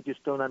 50, they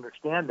just don't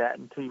understand that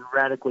until you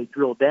radically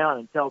drill down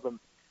and tell them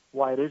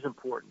why it is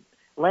important.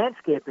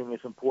 Landscaping is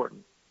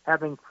important.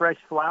 Having fresh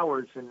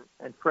flowers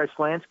and fresh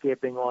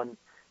landscaping on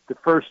the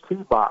first tee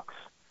box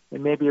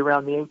and maybe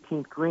around the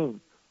 18th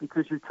green,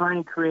 because you're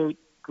trying to create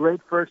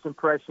great first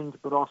impressions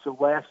but also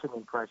lasting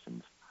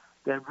impressions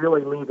that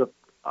really leave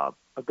a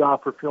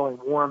golfer feeling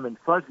warm and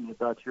fuzzy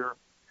about your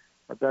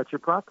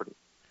property.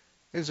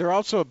 Is there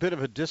also a bit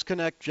of a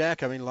disconnect,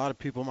 Jack? I mean, a lot of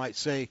people might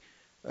say,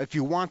 if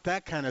you want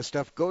that kind of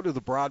stuff, go to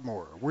the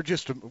Broadmoor. We're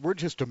just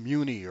a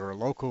Muni or a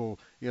local,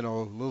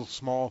 little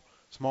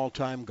small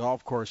time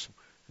golf course.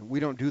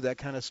 We don't do that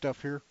kind of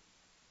stuff here.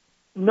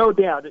 No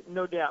doubt.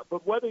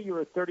 But whether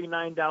you're a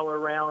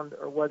 $39 round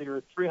or whether you're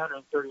a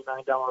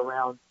 $339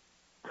 round,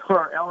 there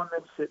are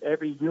elements that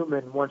every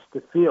human wants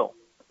to feel.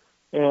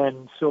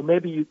 And so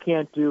maybe you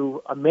can't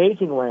do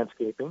amazing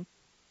landscaping,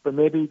 but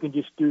maybe you can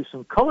just do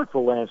some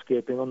colorful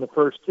landscaping on the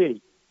first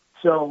tee.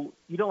 So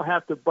you don't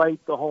have to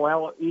eat the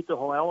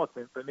whole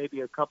elephant, but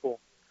maybe a couple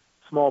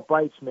small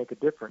bites make a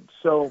difference.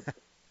 So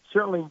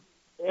certainly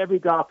every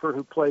golfer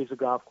who plays a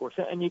golf course,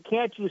 and you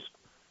can't just,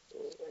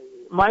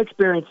 my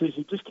experience is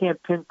you just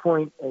can't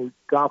pinpoint a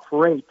golf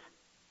rate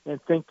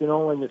and think that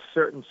only a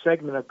certain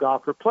segment of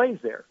golfer plays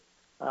there.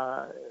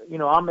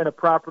 I'm in a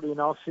property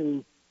and I'll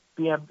see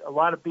a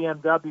lot of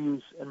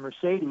BMWs and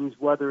Mercedes,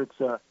 whether it's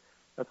a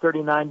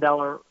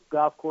 $39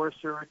 golf course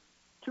or a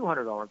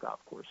 $200 golf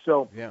course.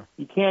 So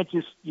you can't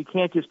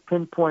just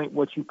pinpoint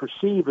what you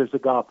perceive as a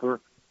golfer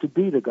to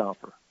be the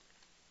golfer.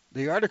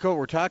 The article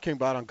we're talking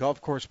about on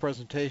Golf Course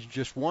Presentation,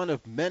 just one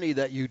of many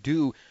that you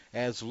do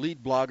as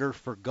lead blogger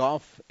for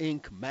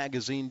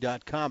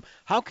golfincmagazine.com.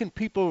 How can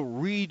people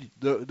read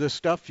the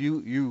stuff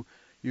you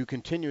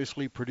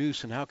continuously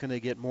produce, and how can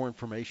they get more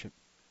information?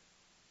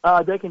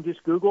 They can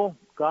just Google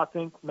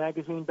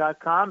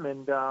golfincmagazine.com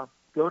and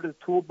go to the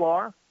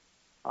toolbar,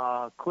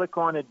 click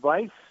on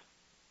advice,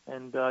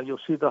 and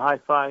you'll see the high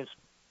fives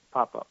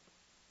pop up.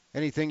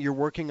 Anything you're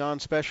working on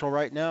special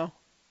right now?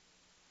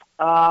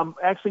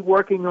 Actually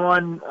working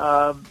on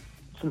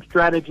some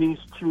strategies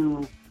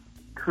to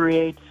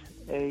create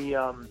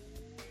a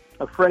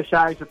fresh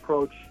eyes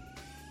approach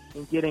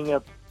in getting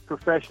a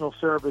professional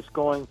service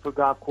going for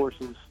golf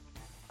courses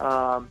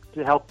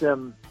to help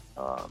them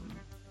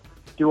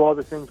do all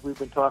the things we've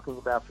been talking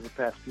about for the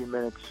past few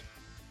minutes.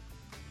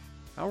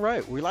 All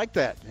right, we like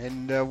that,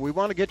 and we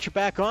want to get you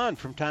back on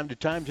from time to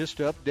time just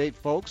to update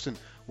folks, and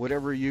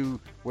whatever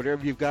you've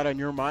got on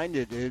your mind,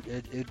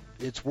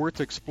 it's worth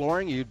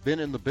exploring. You've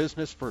been in the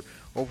business for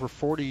over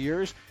 40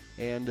 years,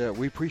 and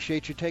we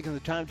appreciate you taking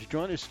the time to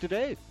join us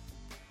today.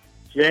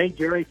 Jay,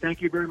 Jerry,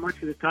 thank you very much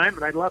for the time,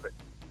 and I love it.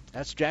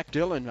 That's Jack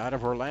Dillon out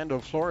of Orlando,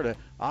 Florida,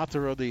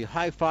 author of the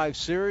High Five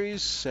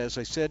series. As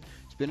I said,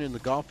 he's been in the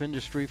golf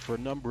industry for a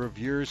number of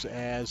years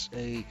as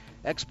an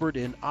expert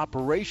in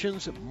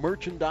operations,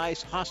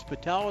 merchandise,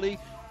 hospitality,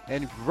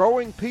 and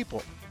growing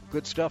people.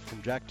 Good stuff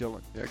from Jack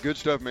Dillon. Yeah, good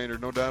stuff, Maynard,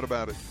 no doubt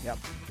about it. Yep.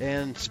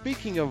 And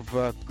speaking of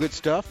good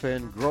stuff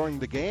and growing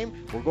the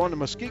game, we're going to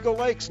Muskego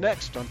Lakes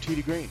next on Tee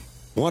to Green.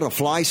 Want to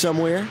fly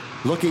somewhere?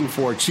 Looking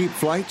for cheap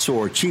flights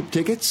or cheap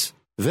tickets?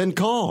 Then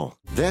call.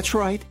 That's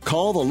right.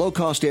 Call the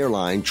low-cost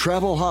airline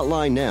travel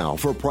hotline now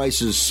for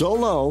prices so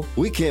low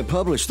we can't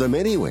publish them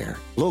anywhere.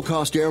 Low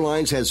Cost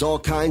Airlines has all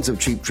kinds of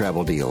cheap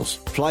travel deals.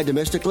 Fly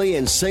domestically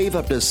and save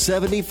up to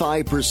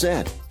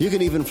 75%. You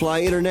can even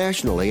fly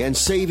internationally and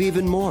save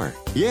even more.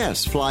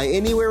 Yes, fly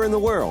anywhere in the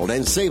world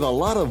and save a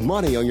lot of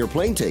money on your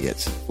plane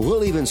tickets.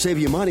 We'll even save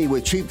you money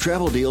with cheap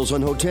travel deals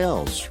on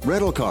hotels,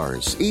 rental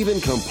cars, even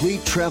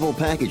complete travel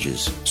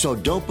packages. So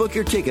don't book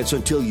your tickets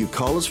until you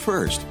call us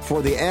first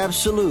for the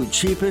absolute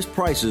cheapest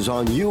prices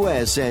on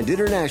U.S. and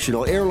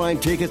international airline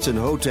tickets and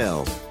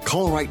hotels.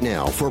 Call right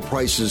now for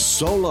prices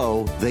so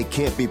low they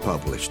can't be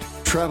published.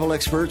 Travel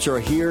experts are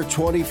here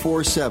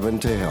 24/7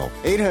 to help.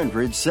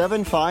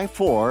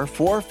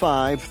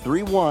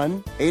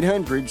 800-754-4531.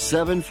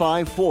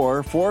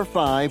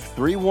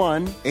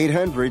 800-754-4531.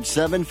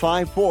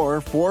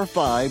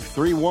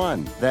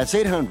 800-754-4531. That's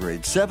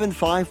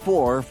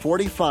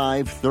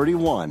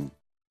 800-754-4531.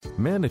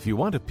 Men, if you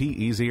want to pee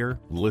easier,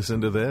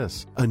 listen to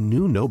this. A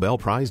new Nobel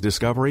Prize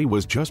discovery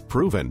was just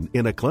proven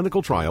in a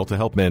clinical trial to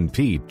help men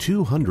pee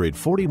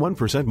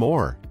 241%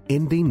 more,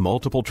 ending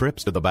multiple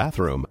trips to the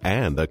bathroom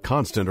and the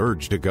constant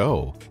urge to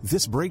go.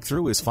 This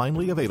breakthrough is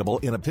finally available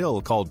in a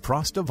pill called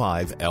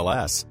Prostavive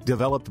LS,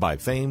 developed by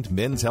famed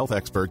men's health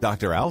expert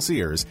Dr. Al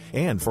Sears,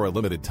 and for a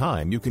limited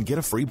time, you can get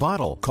a free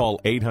bottle. Call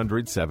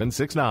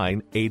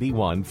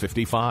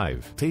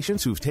 800-769-8155.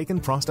 Patients who've taken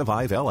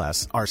Prostavive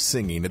LS are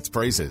singing its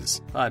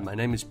praises. Hi, my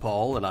name is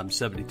Paul, and I'm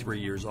 73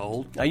 years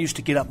old. I used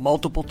to get up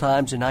multiple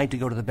times a night to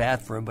go to the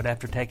bathroom, but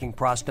after taking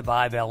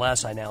Prostavive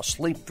LS, I now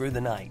sleep through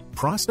the night.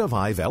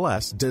 Prostavive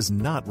LS does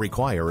not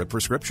require a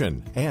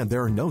prescription, and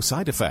there are no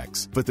side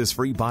effects. But this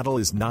free bottle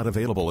is not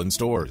available in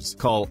stores.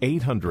 Call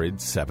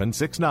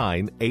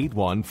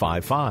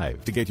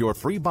 800-769-8155 to get your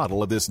free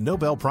bottle of this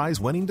Nobel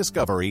Prize-winning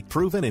discovery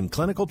proven in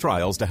clinical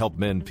trials to help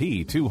men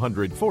pee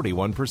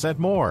 241%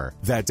 more.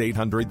 That's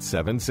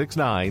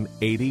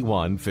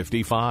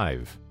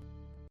 800-769-8155.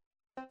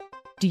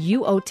 Do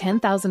you owe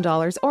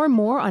 $10,000 or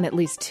more on at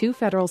least 2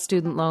 federal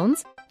student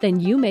loans?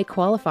 Then you may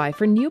qualify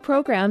for new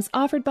programs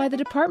offered by the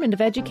Department of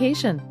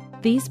Education.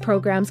 These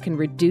programs can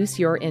reduce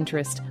your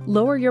interest,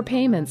 lower your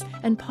payments,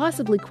 and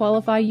possibly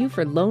qualify you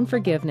for loan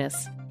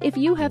forgiveness. If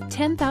you have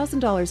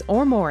 $10,000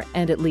 or more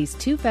and at least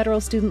 2 federal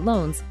student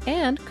loans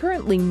and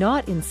currently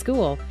not in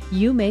school,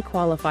 you may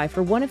qualify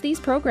for one of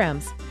these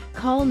programs.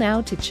 Call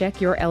now to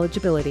check your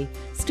eligibility.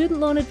 Student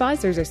loan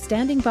advisors are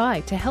standing by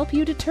to help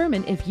you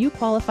determine if you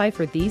qualify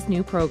for these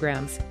new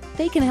programs.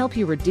 They can help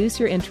you reduce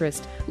your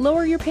interest,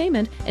 lower your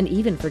payment, and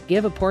even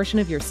forgive a portion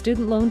of your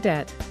student loan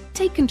debt.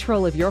 Take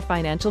control of your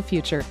financial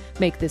future.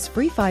 Make this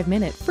free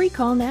 5-minute free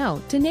call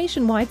now to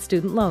Nationwide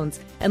Student Loans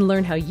and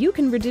learn how you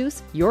can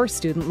reduce your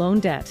student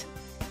loan debt.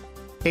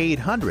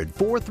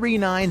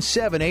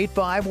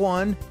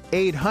 800-439-7851.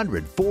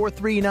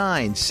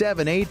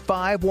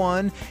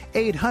 800-439-7851.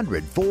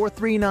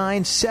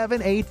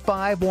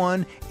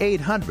 800-439-7851.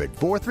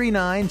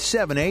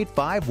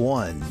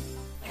 800-439-7851.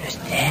 Just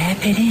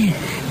tap it in.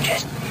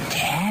 Just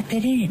tap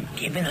it in.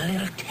 Give it a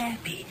little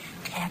tappy.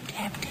 Tap,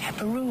 tap,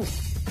 tap-a-roo.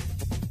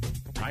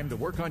 Time to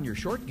work on your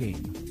short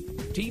game.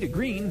 Tee to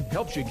Green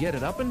helps you get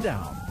it up and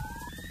down.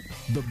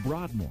 The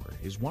Broadmoor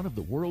is one of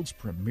the world's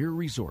premier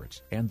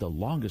resorts and the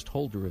longest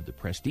holder of the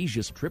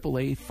prestigious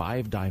AAA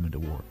 5 Diamond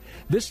Award.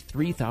 This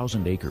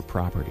 3,000-acre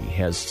property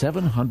has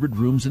 700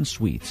 rooms and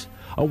suites,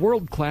 a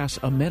world-class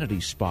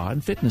amenity spa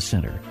and fitness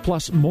center,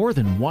 plus more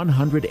than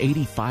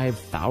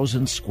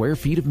 185,000 square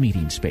feet of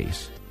meeting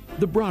space.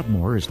 The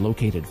Broadmoor is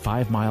located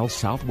 5 miles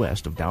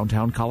southwest of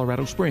downtown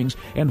Colorado Springs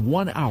and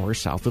 1 hour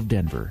south of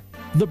Denver.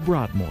 The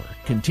Broadmoor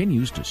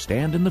continues to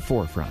stand in the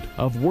forefront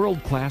of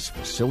world-class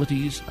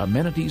facilities,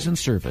 amenities, and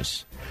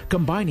service,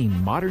 combining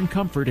modern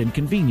comfort and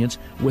convenience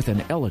with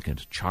an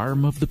elegant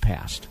charm of the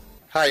past.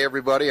 Hi,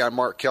 everybody. I'm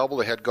Mark Kelble,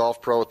 the head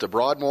golf pro at the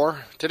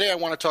Broadmoor. Today I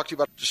want to talk to you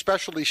about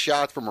specialty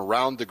shots from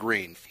around the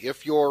green.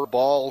 If your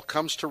ball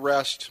comes to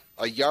rest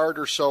a yard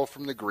or so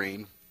from the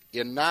green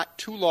in not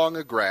too long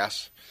a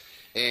grass,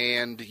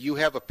 and you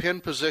have a pin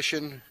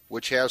position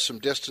which has some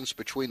distance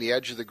between the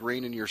edge of the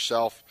green and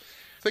yourself,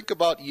 think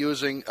about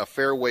using a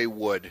fairway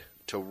wood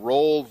to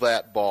roll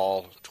that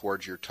ball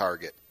towards your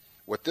target.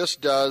 What this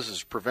does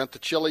is prevent the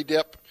chili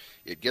dip,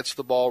 it gets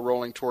the ball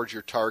rolling towards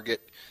your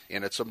target,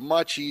 and it's a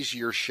much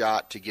easier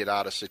shot to get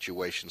out of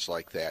situations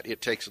like that. It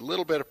takes a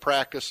little bit of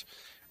practice.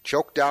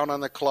 Choke down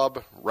on the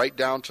club, right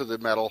down to the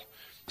metal,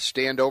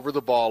 stand over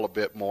the ball a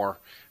bit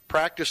more.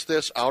 Practice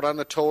this out on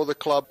the toe of the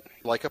club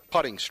like a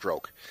putting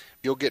stroke.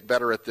 You'll get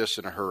better at this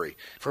in a hurry.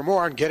 For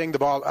more on getting the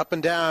ball up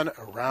and down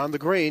around the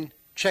green,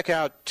 check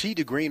out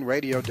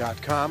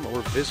teetogreenradio.com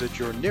or visit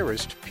your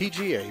nearest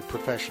PGA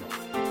professional.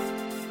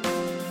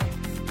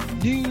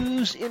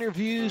 News,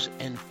 interviews,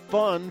 and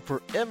fun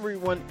for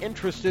everyone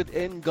interested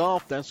in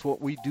golf. That's what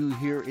we do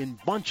here in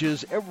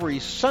bunches every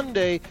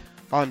Sunday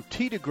on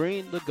Tee to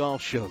Green, the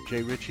golf show.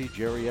 Jay Ritchie,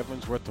 Jerry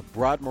Evans, we're at the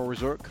Broadmoor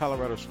Resort,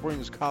 Colorado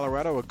Springs,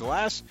 Colorado. A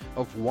glass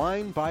of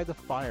wine by the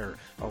fire,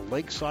 a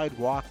lakeside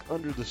walk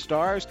under the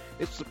stars.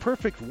 It's the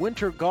perfect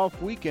winter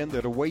golf weekend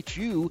that awaits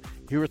you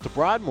here at the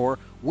Broadmoor.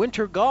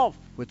 Winter golf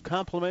with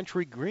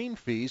complimentary green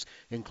fees,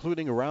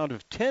 including a round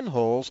of 10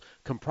 holes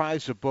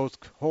comprised of both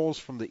holes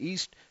from the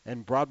East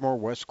and Broadmoor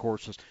West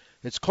courses.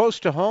 It's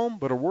close to home,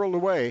 but a world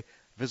away.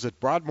 Visit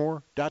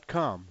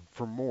Broadmoor.com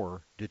for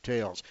more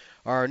details.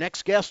 Our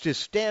next guest is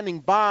standing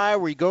by.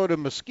 We go to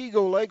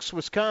Muskego Lakes,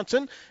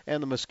 Wisconsin,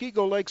 and the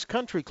Muskego Lakes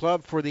Country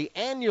Club for the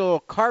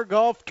annual Car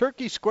Golf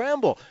Turkey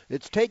Scramble.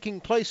 It's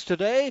taking place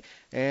today,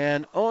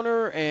 and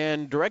owner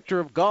and director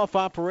of golf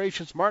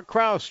operations, Mark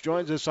Kraus,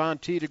 joins us on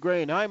Tee to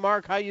Green. Hi,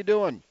 Mark. How you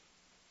doing?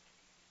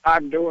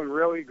 I'm doing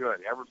really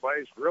good.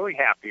 Everybody's really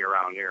happy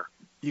around here.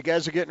 You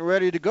guys are getting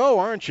ready to go,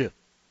 aren't you?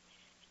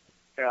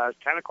 10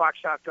 o'clock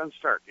shotgun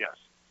start, yes.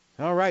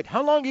 All right.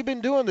 How long have you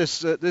been doing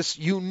this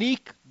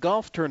unique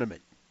golf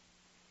tournament?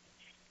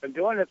 Been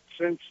doing it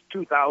since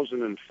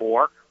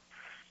 2004.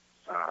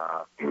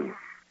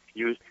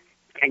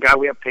 Thank God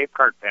we have tape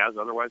cart paths,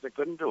 otherwise I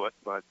couldn't do it.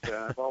 But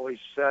I've always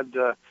said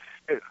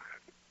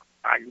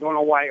I don't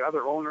know why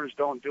other owners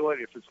don't do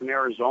it if it's in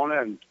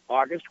Arizona in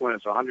August when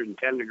it's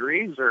 110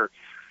 degrees or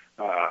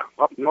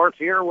up north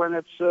here when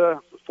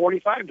it's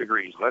 45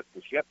 degrees.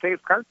 If you have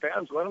tape cart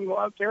paths, let them go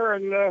out there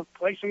and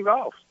play some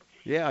golf.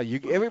 Yeah,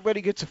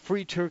 everybody gets a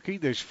free turkey.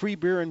 There's free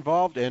beer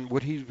involved, and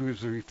what he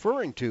was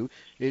referring to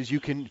is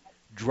you can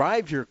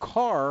drive your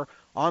car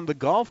on the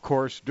golf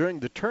course during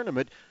the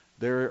tournament.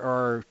 There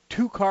are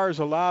 2 cars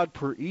allowed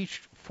per each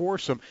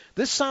foursome.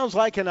 This sounds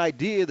like an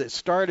idea that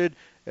started,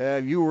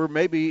 you were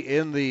maybe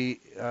in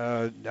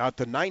at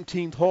the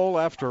 19th hole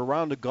after a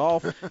round of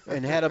golf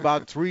and had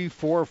about 3,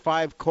 4,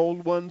 5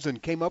 cold ones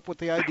and came up with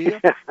the idea?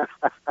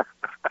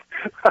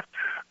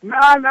 No,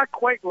 not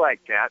quite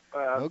like that.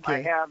 Okay.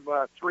 I have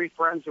 3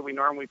 friends that we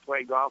normally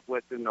play golf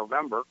with in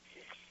November,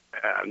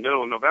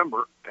 middle of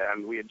November,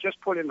 and we had just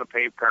put in the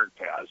paved cart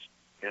paths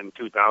in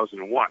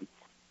 2001.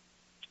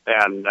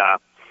 And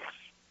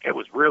it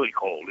was really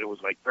cold. It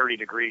was like 30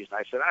 degrees, and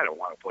I said, I don't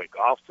want to play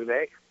golf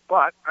today,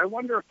 but I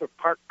wonder if the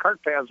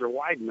cart paths are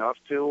wide enough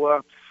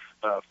to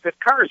fit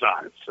cars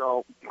on it.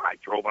 So I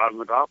drove out on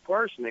the golf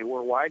course, and they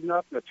were wide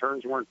enough, and the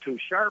turns weren't too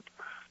sharp.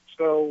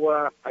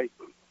 So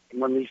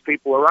when these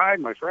people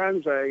arrived, my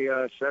friends,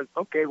 I said,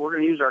 okay, we're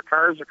going to use our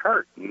car as a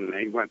cart. And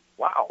they went,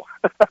 wow.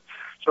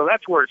 So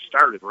that's where it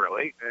started,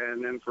 really.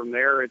 And then from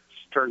there, it's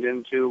turned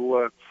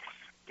into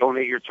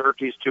donate your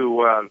turkeys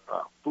to a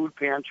food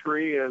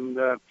pantry. And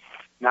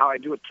now I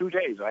do it 2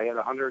 days. I had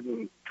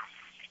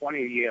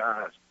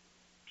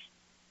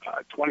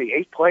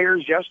 28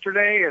 players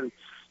yesterday, and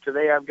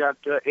today I've got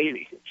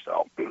 80.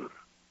 So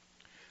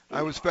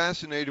I was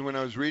fascinated when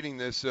I was reading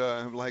this,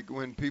 like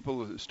when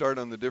people start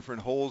on the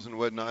different holes and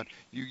whatnot,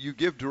 you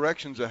give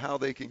directions of how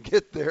they can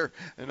get there.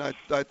 And I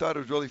thought it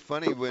was really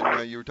funny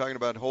when you were talking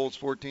about holes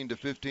 14 to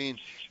 15.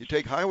 You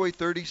take Highway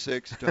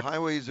 36 to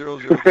Highway 00,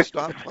 the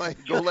stop line,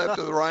 go left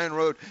to the Ryan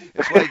Road.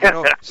 It's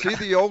like, see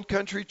the old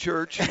country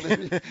church.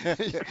 And then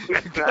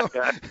you go.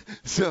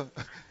 So,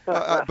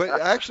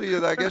 but actually,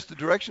 I guess the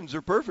directions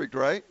are perfect,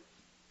 right?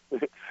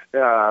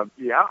 Yeah,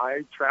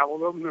 I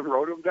traveled them and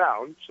wrote them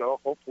down, so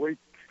hopefully,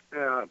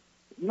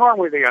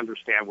 normally they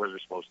understand where they're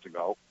supposed to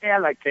go.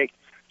 And I take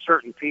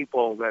certain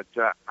people that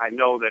I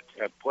know that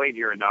have played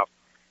here enough,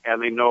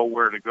 and they know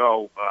where to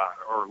go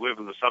or live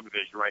in the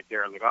subdivision right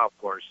there on the golf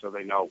course, so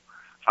they know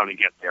how to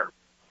get there.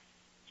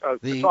 So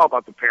it's all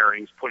about the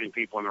pairings, putting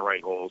people in the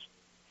right holes.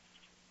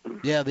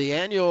 Yeah, the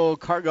annual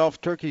Car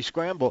Golf Turkey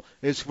Scramble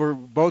is for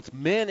both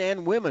men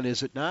and women,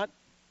 is it not?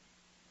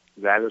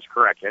 That is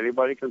correct.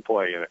 Anybody can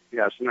play in it.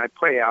 Yes, and I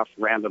play off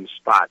random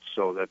spots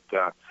so that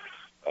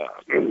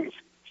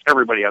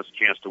everybody has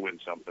a chance to win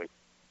something.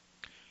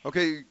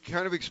 Okay,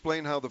 kind of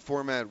explain how the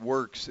format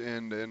works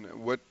and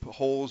what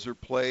holes are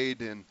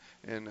played and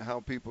how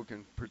people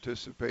can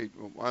participate.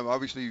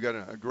 Obviously, you got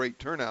a great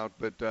turnout,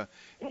 but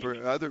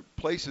for other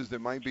places that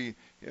might be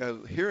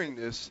hearing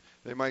this,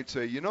 they might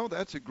say,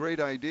 that's a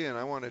great idea, and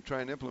I want to try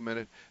and implement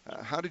it.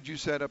 How did you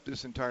set up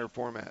this entire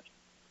format?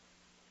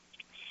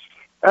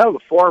 Well, the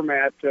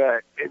format,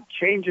 it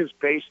changes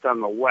based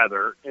on the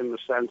weather in the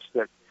sense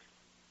that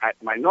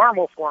my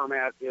normal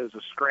format is a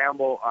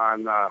scramble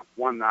on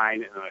one 9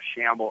 and a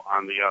shamble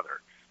on the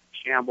other.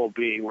 Shamble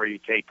being where you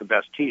take the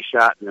best tee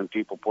shot and then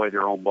people play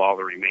their own ball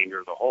the remainder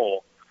of the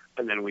hole,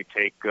 and then we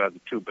take the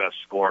two best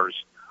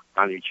scores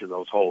on each of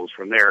those holes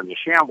from there in the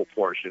shamble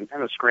portion.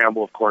 And a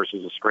scramble, of course,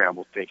 is a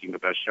scramble, taking the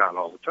best shot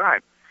all the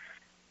time.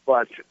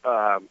 But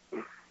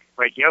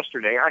like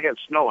yesterday, I had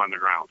snow on the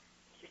ground.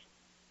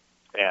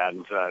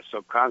 And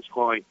so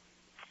consequently,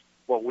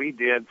 what we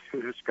did,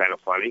 is kind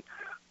of funny,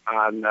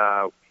 on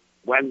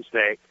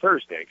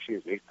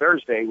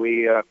Thursday,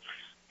 we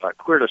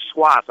cleared a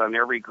swath on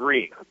every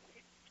green.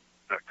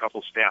 A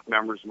couple staff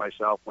members and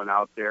myself went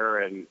out there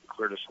and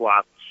cleared a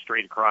swath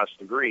straight across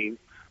the green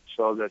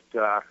so that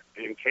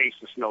in case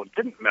the snow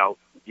didn't melt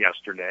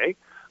yesterday,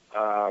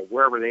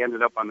 wherever they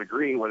ended up on the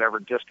green, whatever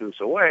distance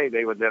away,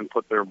 they would then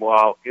put their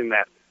ball in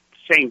that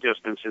same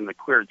distance in the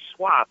cleared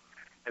swath,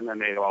 and then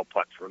they'd all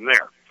putt from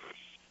there.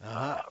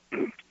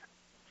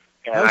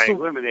 And I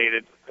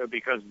eliminated,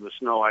 because of the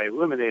snow, I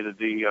eliminated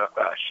the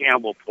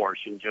shamble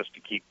portion just to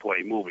keep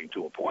play moving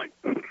to a point.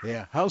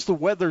 Yeah. How's the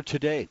weather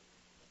today?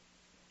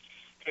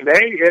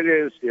 Today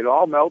it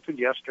all melted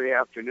yesterday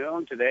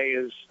afternoon. Today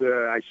is,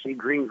 I see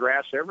green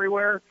grass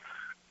everywhere,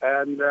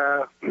 and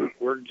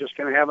we're just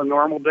going to have a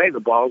normal day.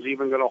 The ball's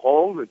even going to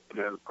hold.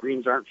 The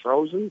greens aren't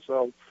frozen,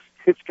 so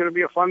it's going to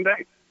be a fun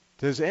day.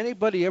 Does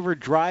anybody ever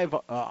drive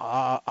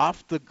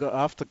off the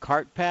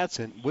cart paths,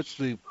 and what's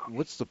the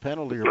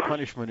penalty or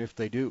punishment if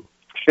they do?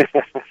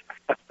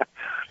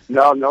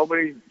 No,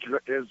 nobody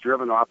is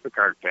driven off the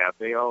cart path.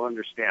 They all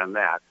understand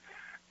that.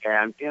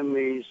 And in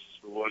these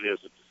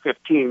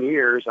 15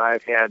 years,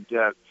 I've had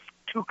 2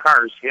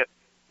 cars hit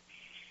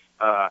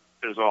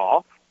is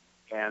all,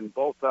 and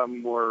both of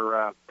them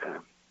were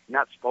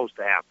not supposed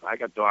to happen. I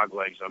got dog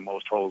legs on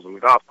most holes in the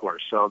golf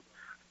course, so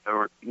there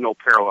were no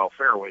parallel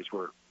fairways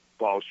where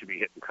balls should be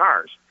hitting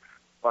cars.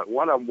 But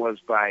one of them was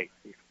by,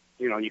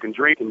 you can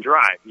drink and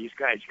drive. These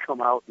guys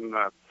come out and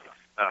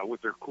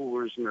with their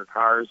coolers and their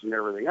cars and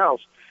everything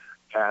else.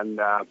 And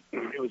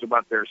it was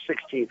about their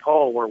 16th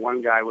hole where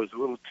one guy was a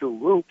little too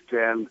looped,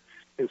 and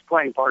his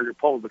playing partner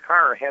pulled the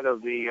car ahead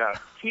of the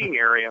teeing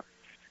area.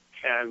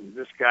 And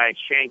this guy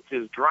shanked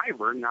his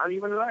driver, not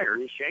even an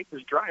iron. He shanked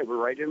his driver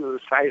right into the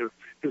side of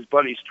his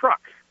buddy's truck.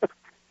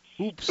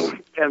 Oops.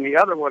 And the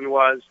other one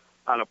was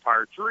on a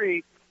par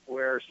 3,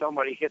 where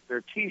somebody hit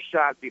their tee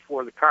shot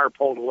before the car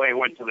pulled away and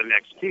went to the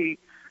next tee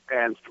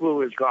and flew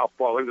his golf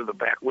ball into the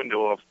back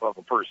window of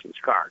a person's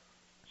car.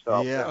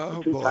 So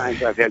yeah. 2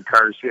 times I've had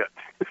cars hit.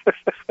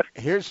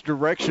 Here's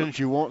directions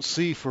you won't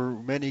see for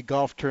many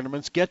golf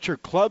tournaments. Get your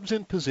clubs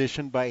in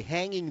position by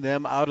hanging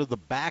them out of the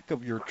back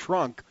of your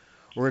trunk,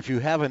 or if you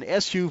have an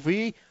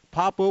SUV,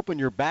 pop open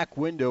your back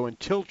window and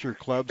tilt your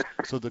clubs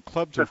so the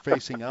clubs are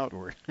facing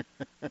outward.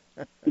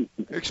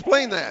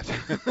 Explain that.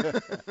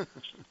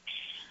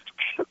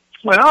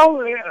 Well,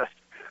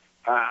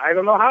 I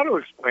don't know how to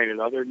explain it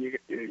other than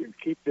you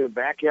keep the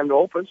back end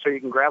open so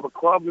you can grab a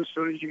club as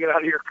soon as you get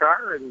out of your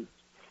car and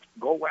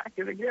go whack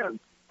it again.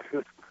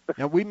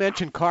 Now, we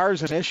mentioned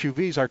cars and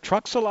SUVs. Are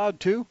trucks allowed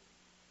too?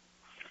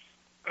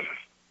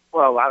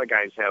 Well, a lot of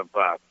guys have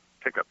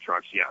pickup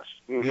trucks, yes.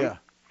 Mm-hmm. Yeah.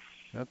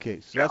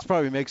 Okay, so that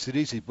probably makes it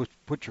easy.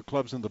 Put your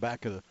clubs in the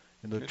back of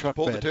the truck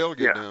pull bed. The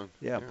tailgate down.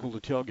 Yeah, pull the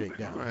tailgate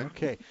down. Right.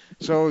 Okay,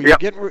 so you're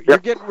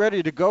getting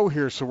ready to go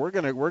here. So we're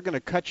gonna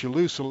cut you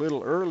loose a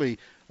little early,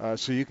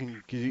 so you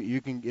can.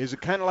 Is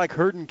it kind of like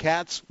herding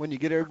cats when you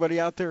get everybody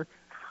out there?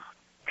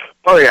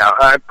 Oh yeah,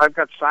 I've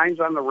got signs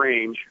on the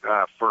range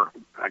I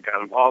got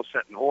them all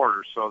set in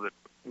order so that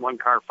one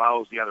car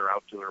follows the other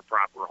out to their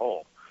proper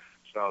hole.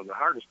 So the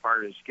hardest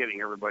part is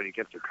getting everybody to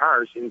get their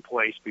cars in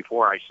place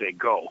before I say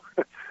go.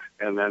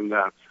 And then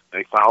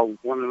they follow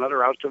one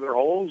another out to their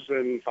holes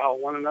and follow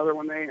one another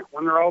when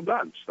they're all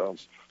done. So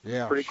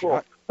yeah, pretty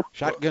cool.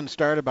 Shotgun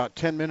start about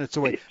 10 minutes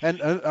away. And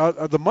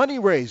the money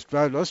raised,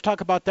 let's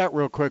talk about that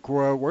real quick.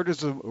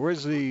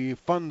 Where's the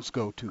funds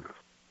go to?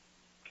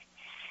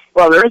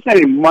 Well, there isn't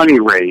any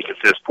money raised at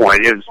this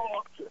point. Is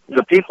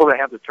the people that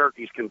have the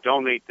turkeys can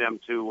donate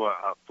them to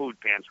a food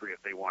pantry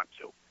if they want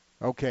to.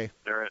 Okay.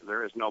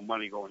 There is no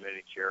money going to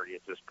any charity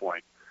at this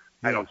point.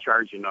 Yeah. I don't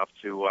charge enough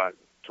to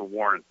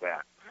warrant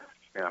that.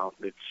 You know,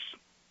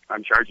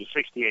 I'm charging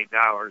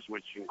 $68,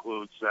 which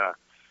includes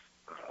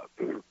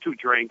 2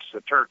 drinks,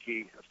 a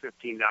turkey, a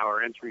 $15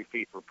 entry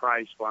fee for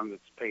prize fund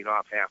that's paid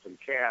off half in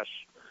cash,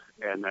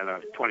 and then a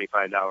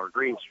 $25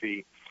 greens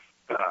fee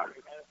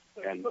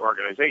and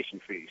organization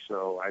fee.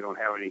 So I don't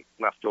have any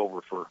left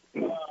over for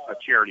a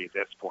charity at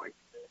this point.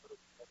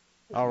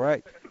 All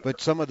right, but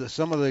some of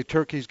the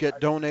turkeys get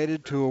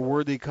donated to a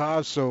worthy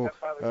cause, so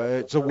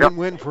it's a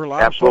win-win for a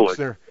lot of folks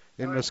there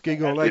in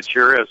Muskego Lakes. It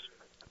sure is.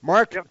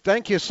 Mark,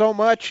 thank you so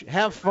much.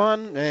 Have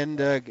fun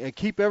and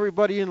keep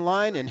everybody in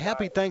line, and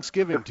happy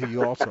Thanksgiving to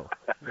you also.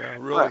 Yeah,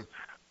 really.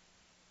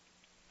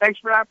 Thanks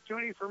for the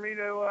opportunity for me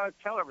to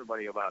tell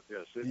everybody about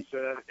this.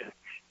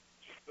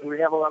 We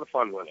have a lot of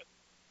fun with it.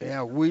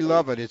 Yeah, we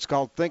love it. It's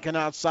called Thinking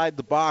Outside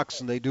the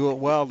Box, and they do it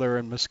well there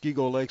in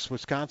Muskego Lakes,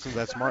 Wisconsin.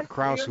 That's Mark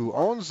Krause, who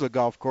owns the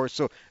golf course,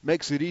 so it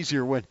makes it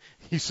easier when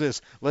he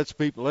says, let's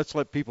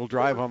let people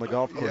drive on the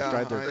golf course,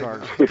 drive their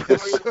cars.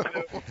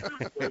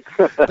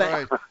 All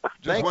right.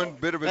 Just one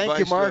bit of advice. Thank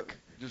you, Mark.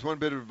 Just one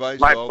bit of advice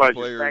My to all pleasure. the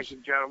players. Thank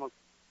you, gentlemen.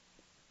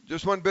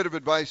 Just one bit of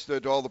advice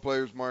to all the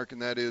players, Mark,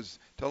 and that is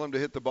tell them to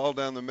hit the ball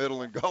down the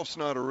middle, and golf's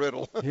not a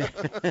riddle. Yeah.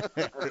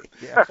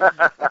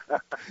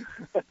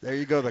 There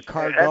you go, the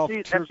car golf.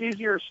 That's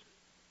easier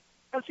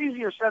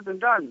said than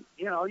done.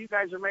 You know, you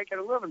guys are making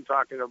a living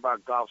talking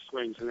about golf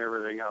swings and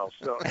everything else.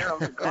 So,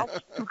 golf's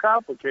too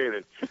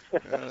complicated.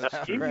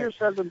 Easier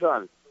said than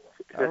done.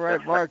 All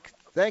right, Mark.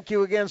 Thank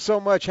you again so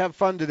much. Have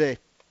fun today.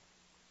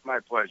 My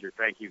pleasure.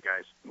 Thank you,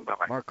 guys.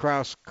 Bye-bye. Mark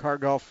Krause, Car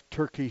Golf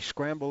Turkey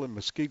Scramble in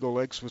Muskego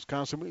Lakes,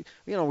 Wisconsin.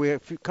 A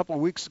couple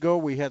of weeks ago,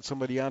 we had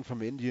somebody on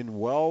from Indian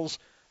Wells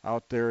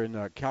out there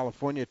in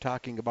California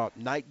talking about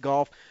night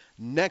golf.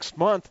 Next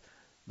month,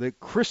 the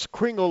Kris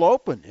Kringle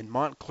Open in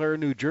Montclair,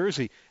 New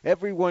Jersey.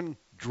 Everyone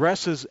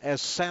dresses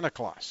as Santa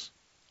Claus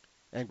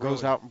and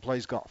goes out and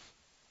plays golf.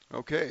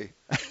 Okay.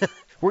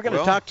 We're going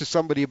to talk to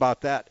somebody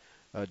about that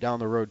down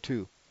the road,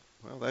 too.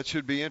 Well, that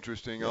should be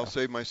interesting. Yeah. I'll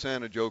save my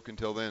Santa joke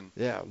until then.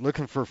 Yeah,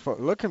 looking for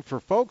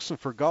folks and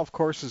for golf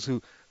courses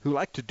who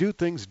like to do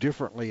things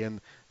differently,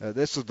 and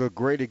this is the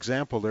great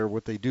example there,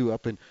 what they do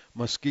up in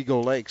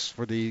Muskego Lakes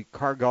for the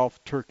Car Golf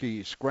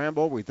Turkey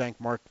Scramble. We thank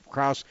Mark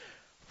Krause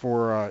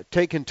for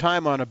taking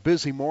time on a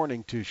busy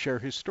morning to share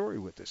his story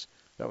with us.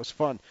 That was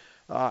fun.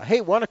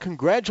 Hey, want to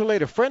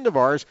congratulate a friend of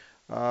ours,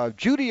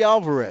 Judy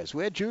Alvarez.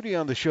 We had Judy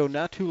on the show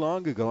not too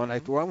long ago, and I'm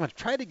going to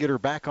try to get her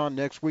back on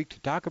next week to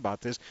talk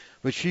about this.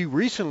 But she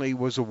recently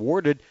was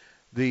awarded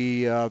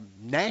the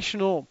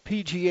National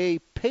PGA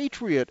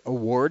Patriot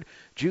Award.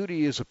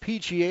 Judy is a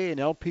PGA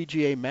and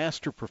LPGA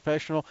Master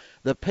Professional.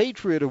 The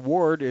Patriot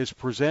Award is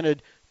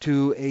presented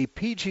to a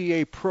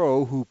PGA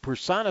pro who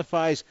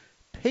personifies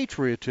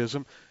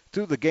patriotism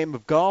through the game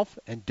of golf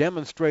and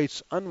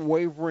demonstrates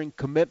unwavering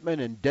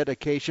commitment and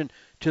dedication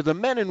to the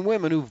men and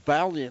women who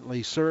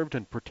valiantly served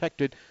and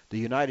protected the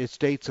United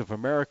States of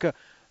America.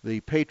 The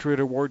Patriot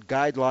Award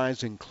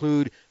guidelines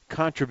include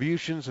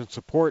contributions and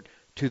support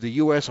to the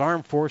U.S.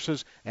 Armed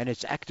Forces and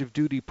its active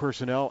duty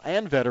personnel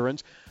and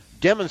veterans,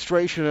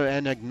 demonstration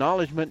and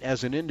acknowledgement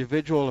as an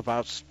individual of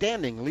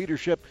outstanding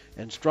leadership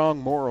and strong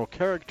moral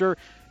character,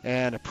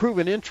 and a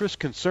proven interest,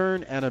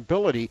 concern, and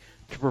ability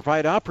to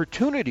provide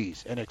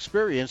opportunities and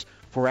experience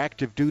for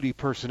active duty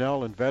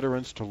personnel and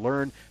veterans to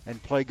learn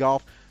and play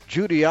golf.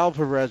 Judy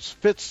Alvarez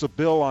fits the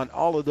bill on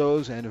all of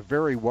those, and a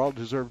very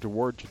well-deserved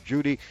award to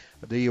Judy.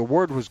 The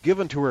award was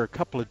given to her a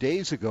couple of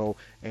days ago,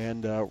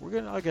 and we're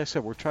going to, like I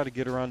said, we'll try to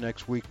get her on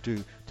next week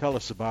to tell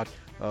us about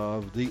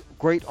the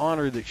great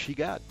honor that she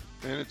got.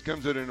 And it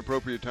comes at an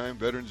appropriate time,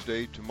 Veterans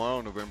Day tomorrow,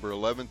 November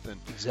 11th.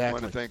 And exactly. I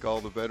want to thank all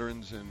the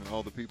veterans and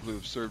all the people who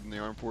have served in the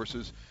armed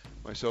forces,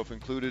 myself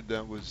included.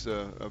 That was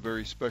a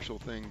very special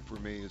thing for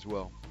me as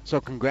well.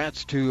 So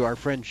congrats to our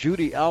friend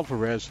Judy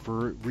Alvarez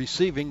for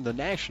receiving the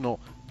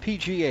National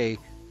PGA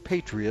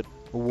Patriot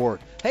Award.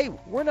 Hey,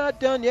 we're not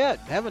done yet.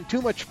 Having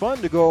too much fun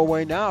to go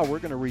away now. We're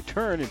going to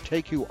return and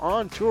take you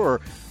on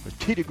tour. The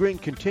Tee to Green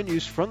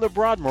continues from the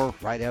Broadmoor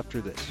right after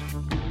this.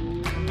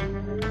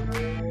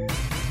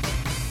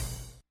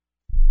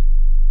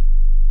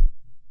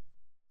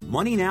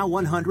 Money Now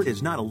 100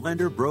 is not a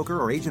lender, broker,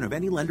 or agent of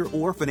any lender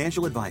or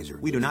financial advisor.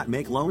 We do not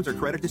make loans or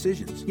credit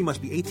decisions. You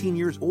must be 18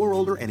 years or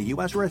older and a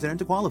U.S. resident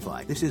to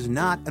qualify. This is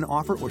not an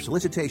offer or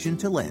solicitation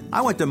to lend.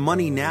 I went to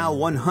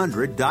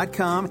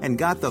MoneyNow100.com and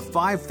got the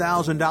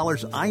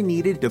 $5,000 I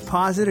needed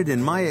deposited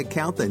in my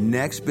account the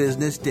next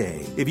business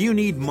day. If you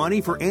need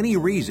money for any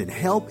reason,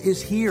 help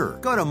is here.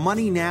 Go to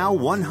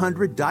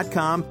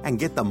MoneyNow100.com and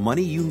get the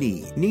money you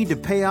need. Need to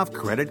pay off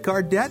credit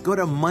card debt? Go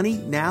to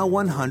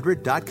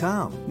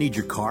MoneyNow100.com. Need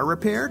your car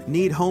repaired?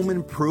 Need home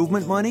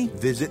improvement money?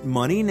 Visit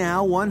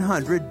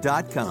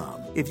MoneyNow100.com.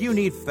 If you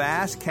need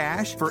fast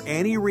cash for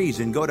any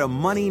reason, go to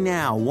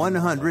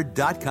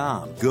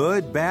MoneyNow100.com.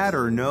 Good, bad,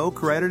 or no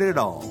credit at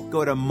all.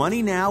 Go to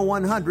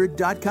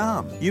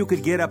MoneyNow100.com. You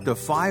could get up to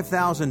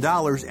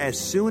 $5,000 as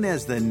soon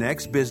as the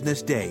next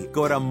business day.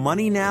 Go to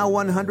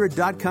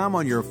MoneyNow100.com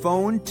on your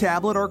phone,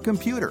 tablet, or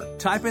computer.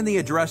 Type in the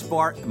address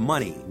bar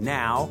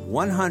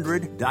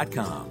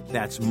MoneyNow100.com.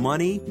 That's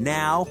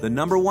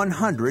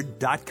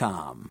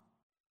MoneyNow100.com.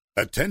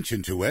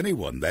 Attention to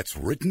anyone that's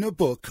written a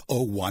book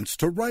or wants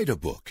to write a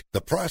book. The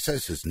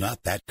process is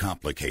not that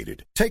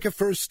complicated. Take a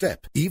first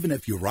step. Even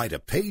if you write a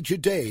page a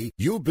day,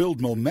 you'll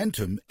build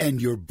momentum and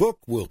your book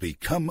will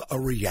become a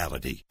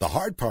reality. The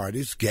hard part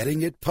is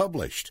getting it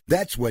published.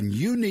 That's when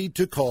you need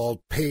to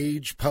call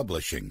Page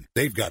Publishing.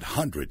 They've got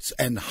hundreds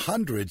and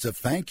hundreds of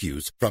thank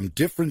yous from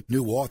different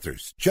new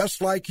authors, just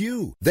like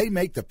you. They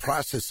make the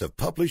process of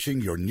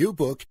publishing your new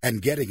book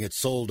and getting it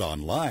sold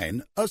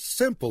online a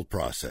simple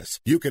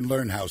process. You can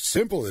learn how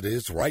simple it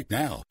is right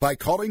now by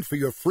calling for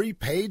your free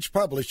Page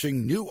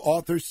Publishing New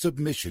Author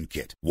Submission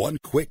Kit. One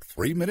quick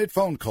 3-minute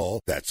phone call,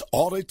 that's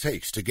all it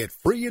takes to get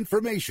free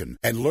information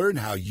and learn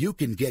how you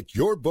can get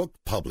your book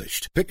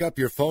published. Pick up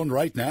your phone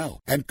right now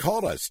and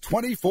call us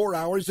 24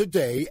 hours a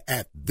day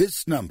at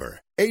this number.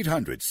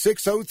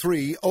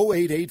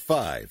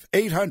 800-603-0885.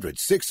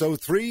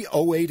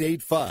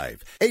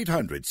 800-603-0885.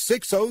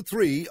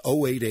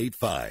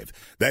 800-603-0885.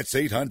 That's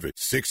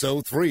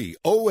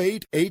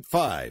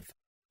 800-603-0885.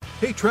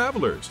 Hey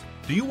travelers,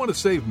 do you want to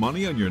save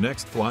money on your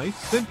next flight?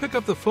 Then pick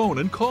up the phone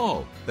and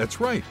call. That's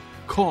right,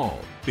 call,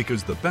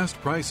 because the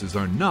best prices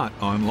are not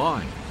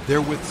online.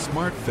 They're with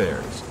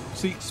SmartFares.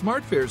 See,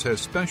 SmartFares has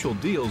special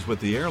deals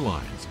with the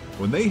airlines.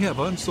 When they have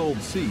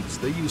unsold seats,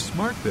 they use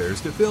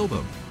SmartFares to fill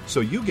them. So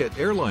you get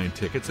airline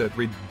tickets at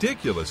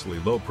ridiculously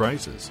low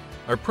prices.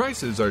 Our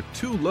prices are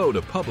too low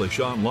to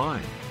publish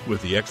online.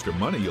 With the extra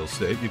money you'll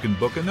save, you can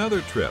book another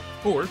trip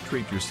or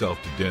treat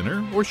yourself to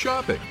dinner or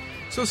shopping.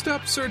 So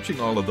stop searching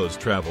all of those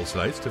travel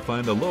sites to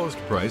find the lowest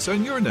price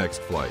on your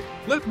next flight.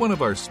 Let one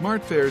of our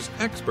SmartFares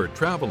expert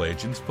travel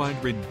agents find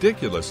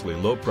ridiculously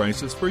low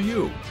prices for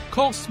you.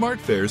 Call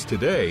SmartFares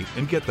today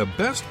and get the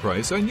best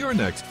price on your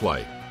next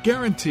flight.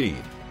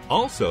 Guaranteed.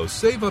 Also,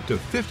 save up to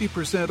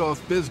 50%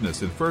 off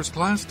business and first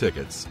class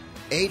tickets.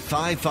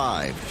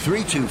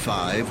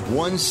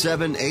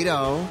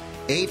 855-325-1780.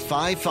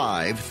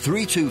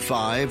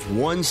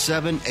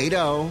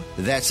 855-325-1780.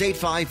 That's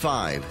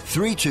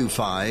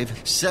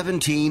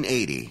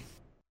 855-325-1780.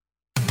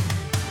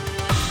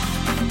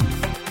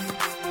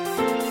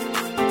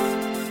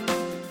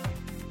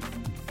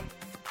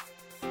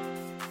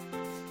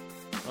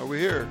 Are we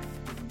here?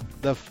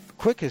 The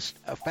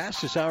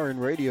fastest hour in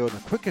radio and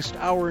the quickest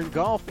hour in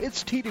golf.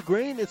 It's Tee to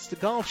Green. It's the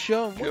golf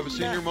show. You have a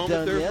senior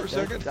moment there for a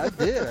second? I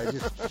did. I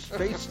just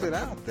spaced it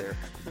out there.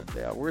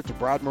 Yeah, we're at the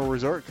Broadmoor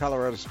Resort,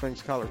 Colorado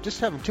Springs, Colorado. Just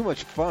having too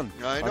much fun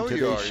on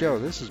today's show.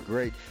 This is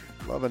great.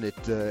 Loving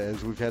it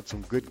as we've had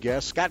some good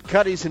guests. Scott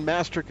Cuddy's in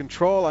Master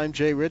Control. I'm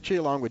Jay Ritchie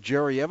along with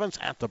Jerry Evans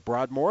at the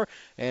Broadmoor.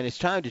 And it's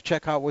time to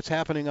check out what's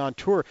happening on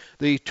tour.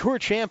 The Tour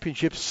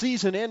Championship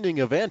season-ending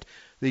event,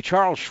 the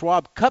Charles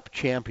Schwab Cup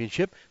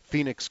Championship,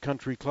 Phoenix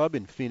Country Club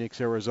in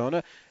Phoenix,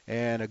 Arizona.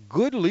 And a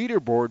good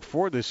leaderboard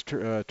for this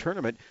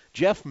tournament.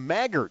 Jeff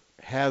Maggart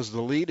has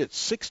the lead at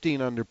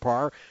 16 under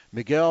par.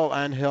 Miguel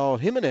Angel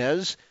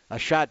Jimenez a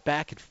shot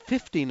back at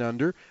 15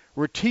 under.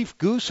 Retief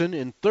Goosen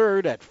in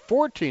third at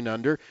 14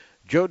 under.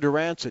 Joe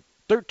Durant's at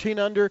 13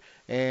 under,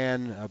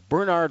 and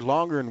Bernard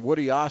Longer and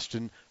Woody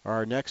Austin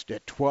are next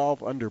at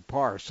 12 under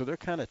par. So they're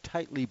kind of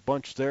tightly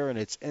bunched there, and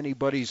it's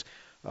anybody's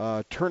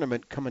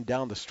tournament coming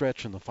down the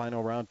stretch in the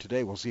final round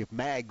today. We'll see if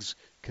Mags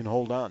can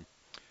hold on.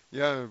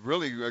 Yeah,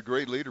 really a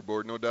great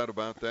leaderboard, no doubt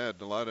about that.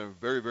 A lot of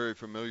very, very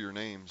familiar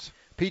names.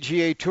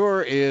 PGA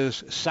Tour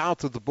is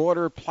south of the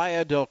border,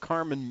 Playa del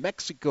Carmen,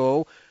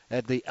 Mexico,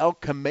 at the El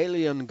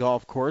Chameleon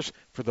Golf Course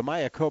for the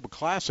Mayakoba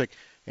Classic.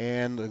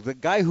 And the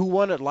guy who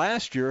won it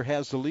last year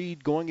has the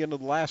lead going into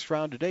the last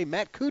round today,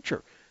 Matt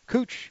Kuchar.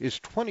 Kuch is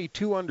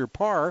 22 under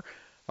par,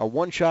 a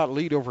one-shot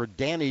lead over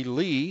Danny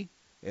Lee,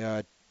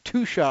 a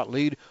two-shot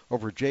lead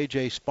over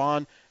J.J.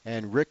 Spahn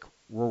and Rick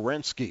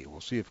Wawrinski.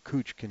 We'll see if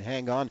Kuch can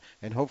hang on,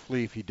 and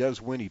hopefully if he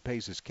does win, he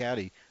pays his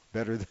caddy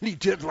better than he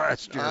did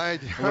last year.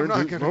 I'm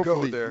not going to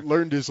go there.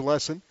 Learned his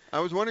lesson. I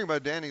was wondering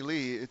about Danny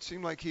Lee. It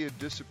seemed like he had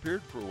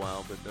disappeared for a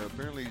while, but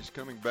apparently he's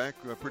coming back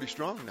pretty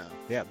strong now.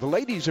 Yeah, the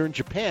ladies are in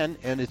Japan,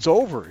 and it's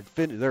over.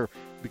 They're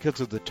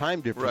because of the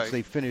time difference. Right.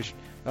 They finished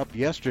up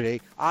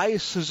yesterday. Ai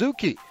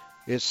Suzuki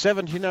is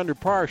 17 under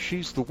par.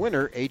 She's the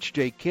winner.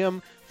 H.J.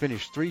 Kim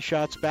finished 3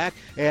 shots back.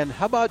 And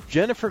how about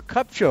Jennifer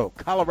Kupcho,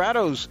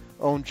 Colorado's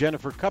own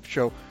Jennifer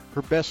Kupcho,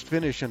 her best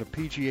finish in a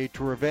PGA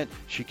Tour event.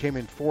 She came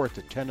in 4th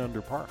at 10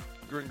 under par.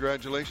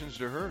 Congratulations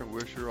to her, and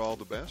wish her all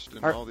the best,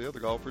 and all the other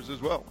golfers as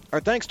well.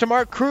 Our thanks to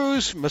Mark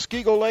Cruz,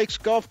 Muskego Lakes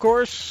Golf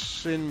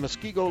Course in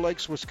Muskego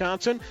Lakes,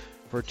 Wisconsin,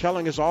 for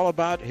telling us all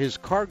about his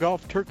Car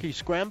Golf Turkey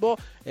Scramble,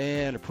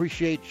 and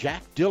appreciate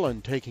Jack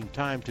Dillon taking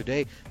time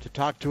today to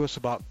talk to us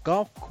about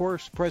golf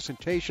course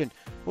presentation.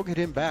 We'll get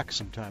him back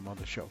sometime on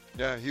the show.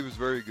 Yeah, he was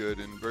very good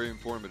and very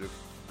informative.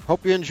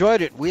 Hope you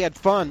enjoyed it. We had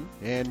fun,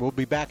 and we'll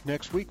be back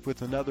next week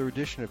with another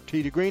edition of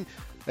Tee to Green.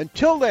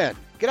 Until then,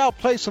 get out,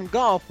 play some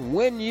golf.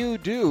 When you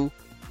do,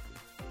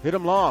 hit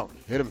 'em long,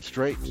 hit 'em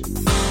straight.